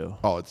mentally too.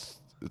 Oh,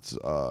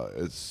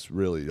 it's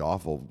really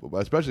awful,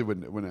 especially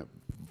when it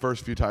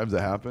first few times it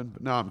happened.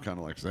 But now I'm kind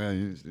of like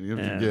saying, you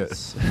forget.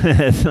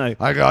 It's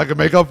like I can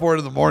make up for it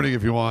in the morning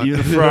if you want. Even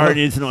the Ferrari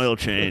needs an oil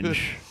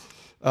change.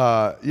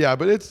 Yeah,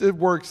 but it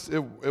works. It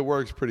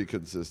works pretty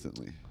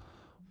consistently.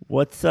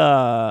 What's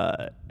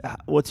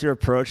your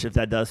approach if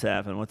that does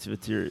happen? What's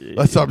your?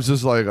 I was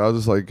just like, can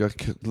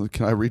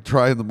I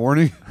retry in the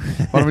morning?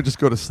 Why don't we just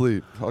go to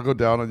sleep? I'll go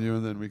down on you,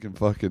 and then we can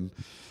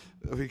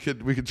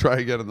we can try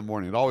again in the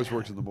morning. It always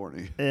works in the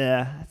morning.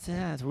 Yeah,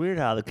 it's weird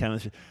how the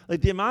chemistry,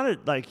 like the amount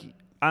of like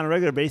on a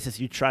regular basis,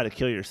 you try to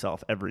kill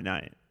yourself every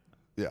night.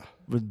 Yeah,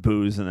 with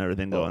booze and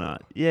everything going on.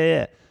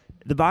 Yeah.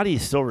 The body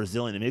is so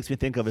resilient. It makes me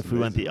think of if we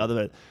went the other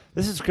way.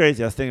 This is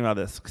crazy. I was thinking about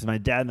this because my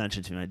dad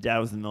mentioned to me. My dad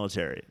was in the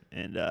military,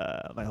 and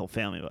my whole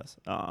family was.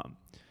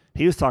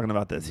 He was talking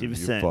about this. He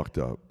was saying, fucked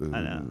up.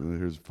 I know.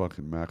 Here's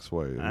fucking Max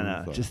White.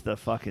 I know. Just the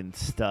fucking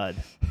stud.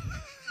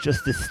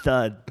 Just the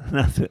stud.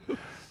 That's it.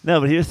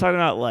 No, but he was talking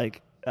about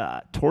like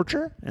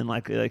torture and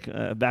like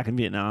back in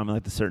Vietnam and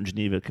like the certain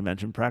Geneva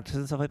Convention practices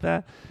and stuff like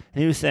that.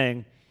 And he was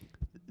saying,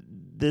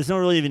 there's no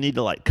really even need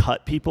to like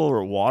cut people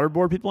or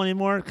waterboard people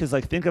anymore, because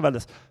like think about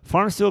this: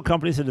 pharmaceutical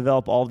companies have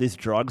developed all these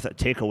drugs that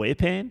take away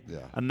pain. Yeah.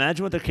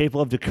 Imagine what they're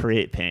capable of to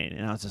create pain.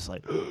 And I was just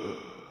like,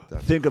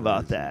 think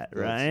about that,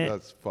 right?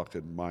 That's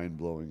fucking mind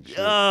blowing shit.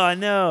 Oh, I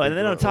know. And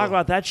they don't talk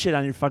about that shit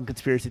on your fucking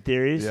conspiracy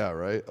theories. Yeah,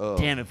 right.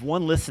 Damn, if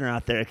one listener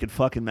out there could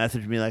fucking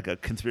message me like a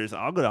conspiracy,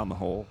 I'll go down the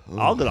hole.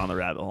 I'll go down the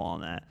rabbit hole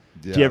on that.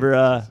 Yeah. Do you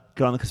ever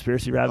go on the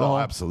conspiracy rabbit hole? Oh,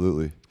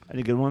 absolutely.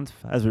 Any good ones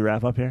as we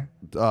wrap up here?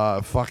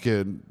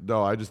 Fucking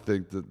no. I just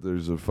think that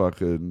there's a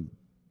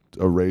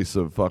race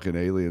of fucking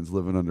aliens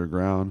living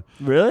underground.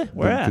 Really?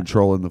 Where at?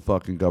 Controlling the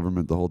fucking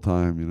government the whole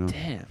time.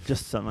 Damn,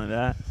 just something like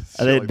that.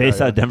 Are they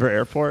based out of Denver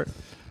Airport?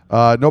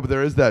 No, but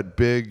there is that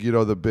big,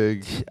 the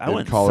big I in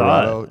went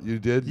Colorado. And saw it. You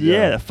did?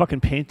 Yeah, the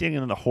fucking painting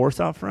and the horse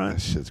out front.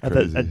 That shit's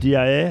crazy. At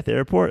DIA at the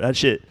airport. That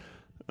shit.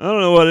 I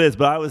don't know what it is,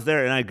 but I was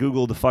there and I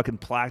Googled the fucking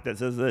plaque that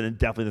says it, and it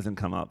definitely doesn't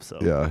come up. So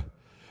yeah.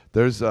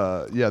 There's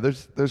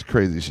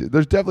crazy shit.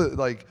 There's definitely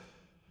like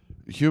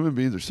human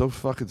beings are so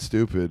fucking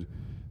stupid.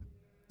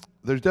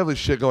 There's definitely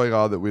shit going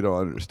on that we don't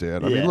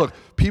understand. I mean, look,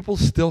 people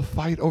still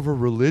fight over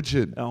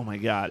religion. Oh my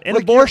God, and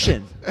like,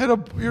 abortion.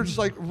 You're just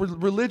like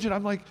religion.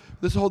 I'm like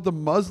the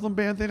Muslim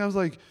ban thing. I was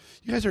like,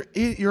 you guys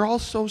you're all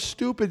so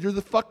stupid. You're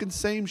the fucking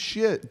same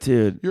shit,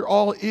 dude. You're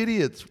all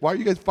idiots. Why are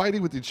you guys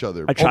fighting with each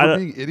other?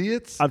 Being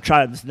idiots? I've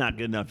tried. It's not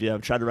good enough yet.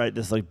 I've tried to write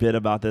this like bit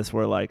about this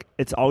where like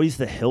it's always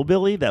the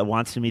hillbilly that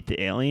wants to meet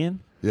the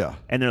alien. Yeah.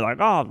 And they're like,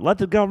 oh, let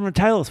the government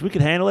tell us. We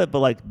can handle it. But,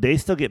 like, they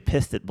still get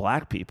pissed at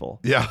black people.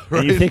 Yeah,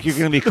 right. And you think you're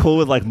going to be cool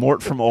with, like,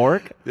 Mort from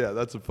Orc? Yeah,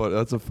 that's a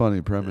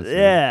funny premise.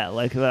 Yeah,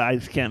 like, I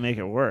just can't make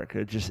it work.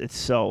 It's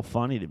so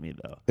funny to me,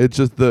 though. It's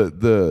just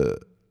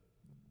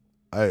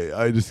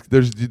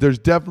there's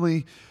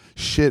definitely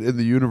shit in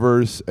the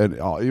universe and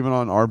even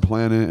on our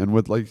planet and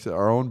with, like,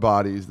 our own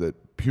bodies that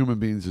human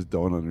beings just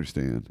don't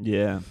understand.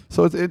 Yeah.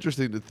 So it's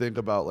interesting to think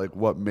about, like,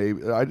 what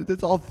maybe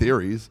it's all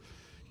theories,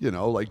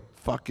 like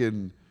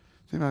fucking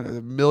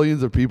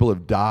millions of people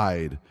have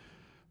died.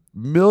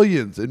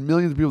 Millions and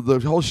millions of people. The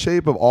whole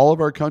shape of all of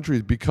our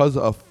countries because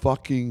of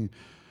fucking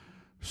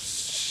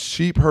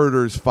sheep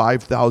herders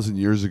 5,000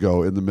 years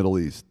ago in the Middle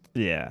East.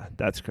 Yeah,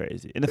 that's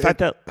crazy. And the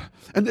fact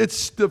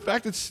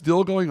it's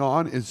still going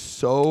on is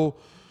so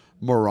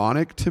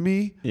moronic to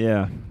me.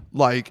 Yeah.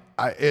 Like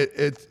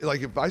it's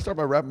like if I start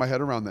by wrapping my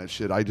head around that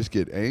shit, I just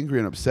get angry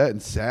and upset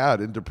and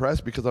sad and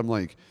depressed because I'm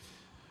like,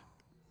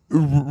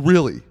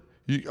 really,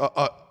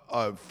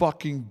 a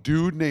fucking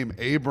dude named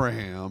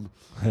Abraham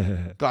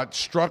got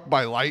struck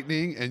by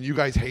lightning and you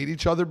guys hate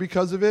each other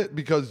because of it?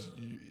 Because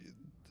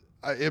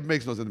it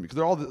makes no sense to me. Because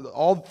they're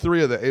all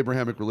three of the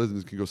Abrahamic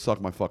religions can go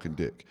suck my fucking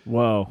dick.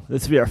 Whoa,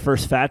 this would be our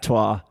first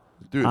fatwa.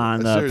 Dude, on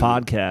the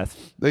podcast.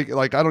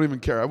 I don't even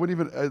care. I wouldn't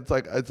even. It's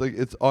like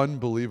it's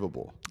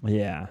unbelievable.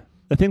 Yeah,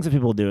 the things that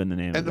people do in the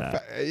name of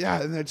that.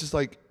 And it's just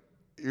like,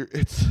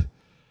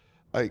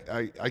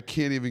 I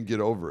can't even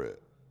get over it.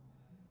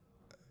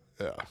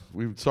 Yeah,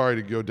 we're sorry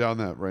to go down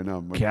that right now.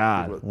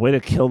 God, way to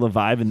kill the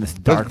vibe in this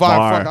dark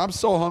bar. Fuck, I'm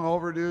so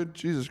hungover, dude.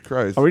 Jesus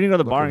Christ. Are we gonna go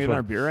to the bar and get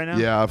our beer right now?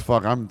 Yeah,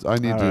 fuck. I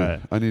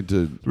need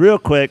to. Real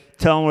quick,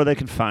 tell them where they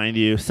can find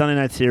you. Sunday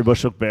nights here,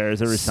 Bushwick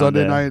Bears every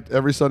Sunday night.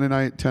 Every Sunday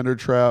night, Tender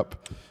Trap,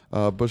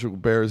 Bushwick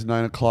Bears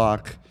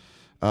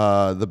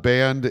 9:00. The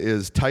band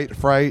is Tight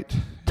Fright.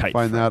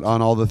 Find that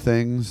on all the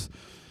things.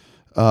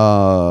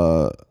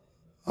 I'm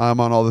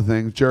on all the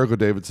things. Jericho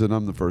Davidson.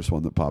 I'm the first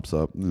one that pops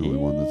up. I'm the only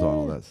one that's on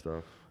all that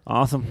stuff.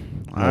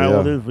 Awesome. All right,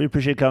 well, dude, we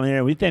appreciate coming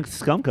here. We thank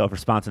Scumco for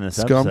sponsoring this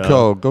episode.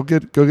 Scumco,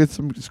 go get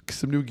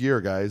some new gear,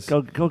 guys.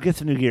 Go get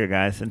some new gear,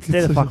 guys, and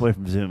stay the fuck away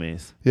from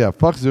Zoomies. Yeah,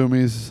 fuck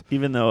Zoomies.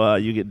 Even though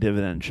you get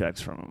dividend checks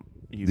from them.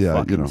 You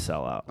fucking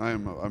sell out.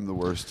 I'm the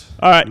worst.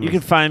 All right, you can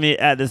find me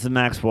at This Is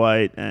Max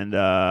White, and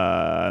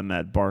I'm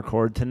at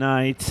Barcord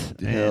tonight.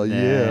 Hell and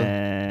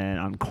then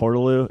on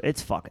Cordeloo.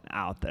 It's fucking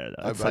out there,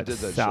 though. It's I did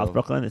that South show.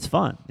 Brooklyn. It's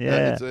fun.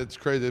 Yeah. It's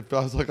crazy. It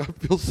feels like I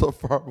feel so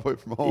far away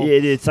from home.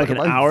 It's like an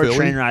hour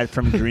train ride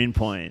from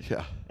Greenpoint.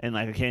 Yeah. And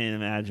like I can't even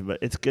imagine, but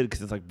it's good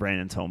because it's like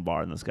Brandon's home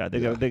bar and this guy.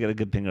 They got a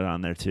good thing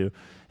on there too.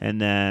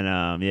 And then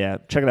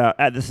check it out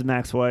at This Is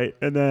Max White,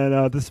 and then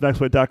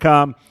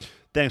thisismaxwhite.com.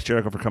 Thanks,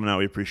 Jericho, for coming out.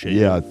 We appreciate it.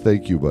 Yeah,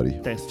 thank you, buddy.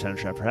 Thanks to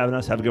Tender Trap for having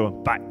us. Have a good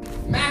one. Bye.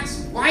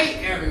 Max White,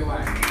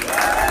 everyone.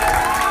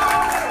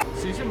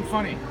 See something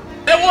funny.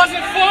 It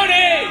wasn't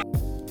funny!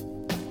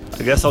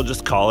 I guess I'll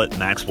just call it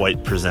Max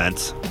White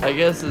Presents. I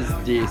guess it's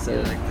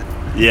decent.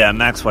 Yeah,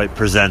 Max White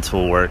Presents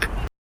will work.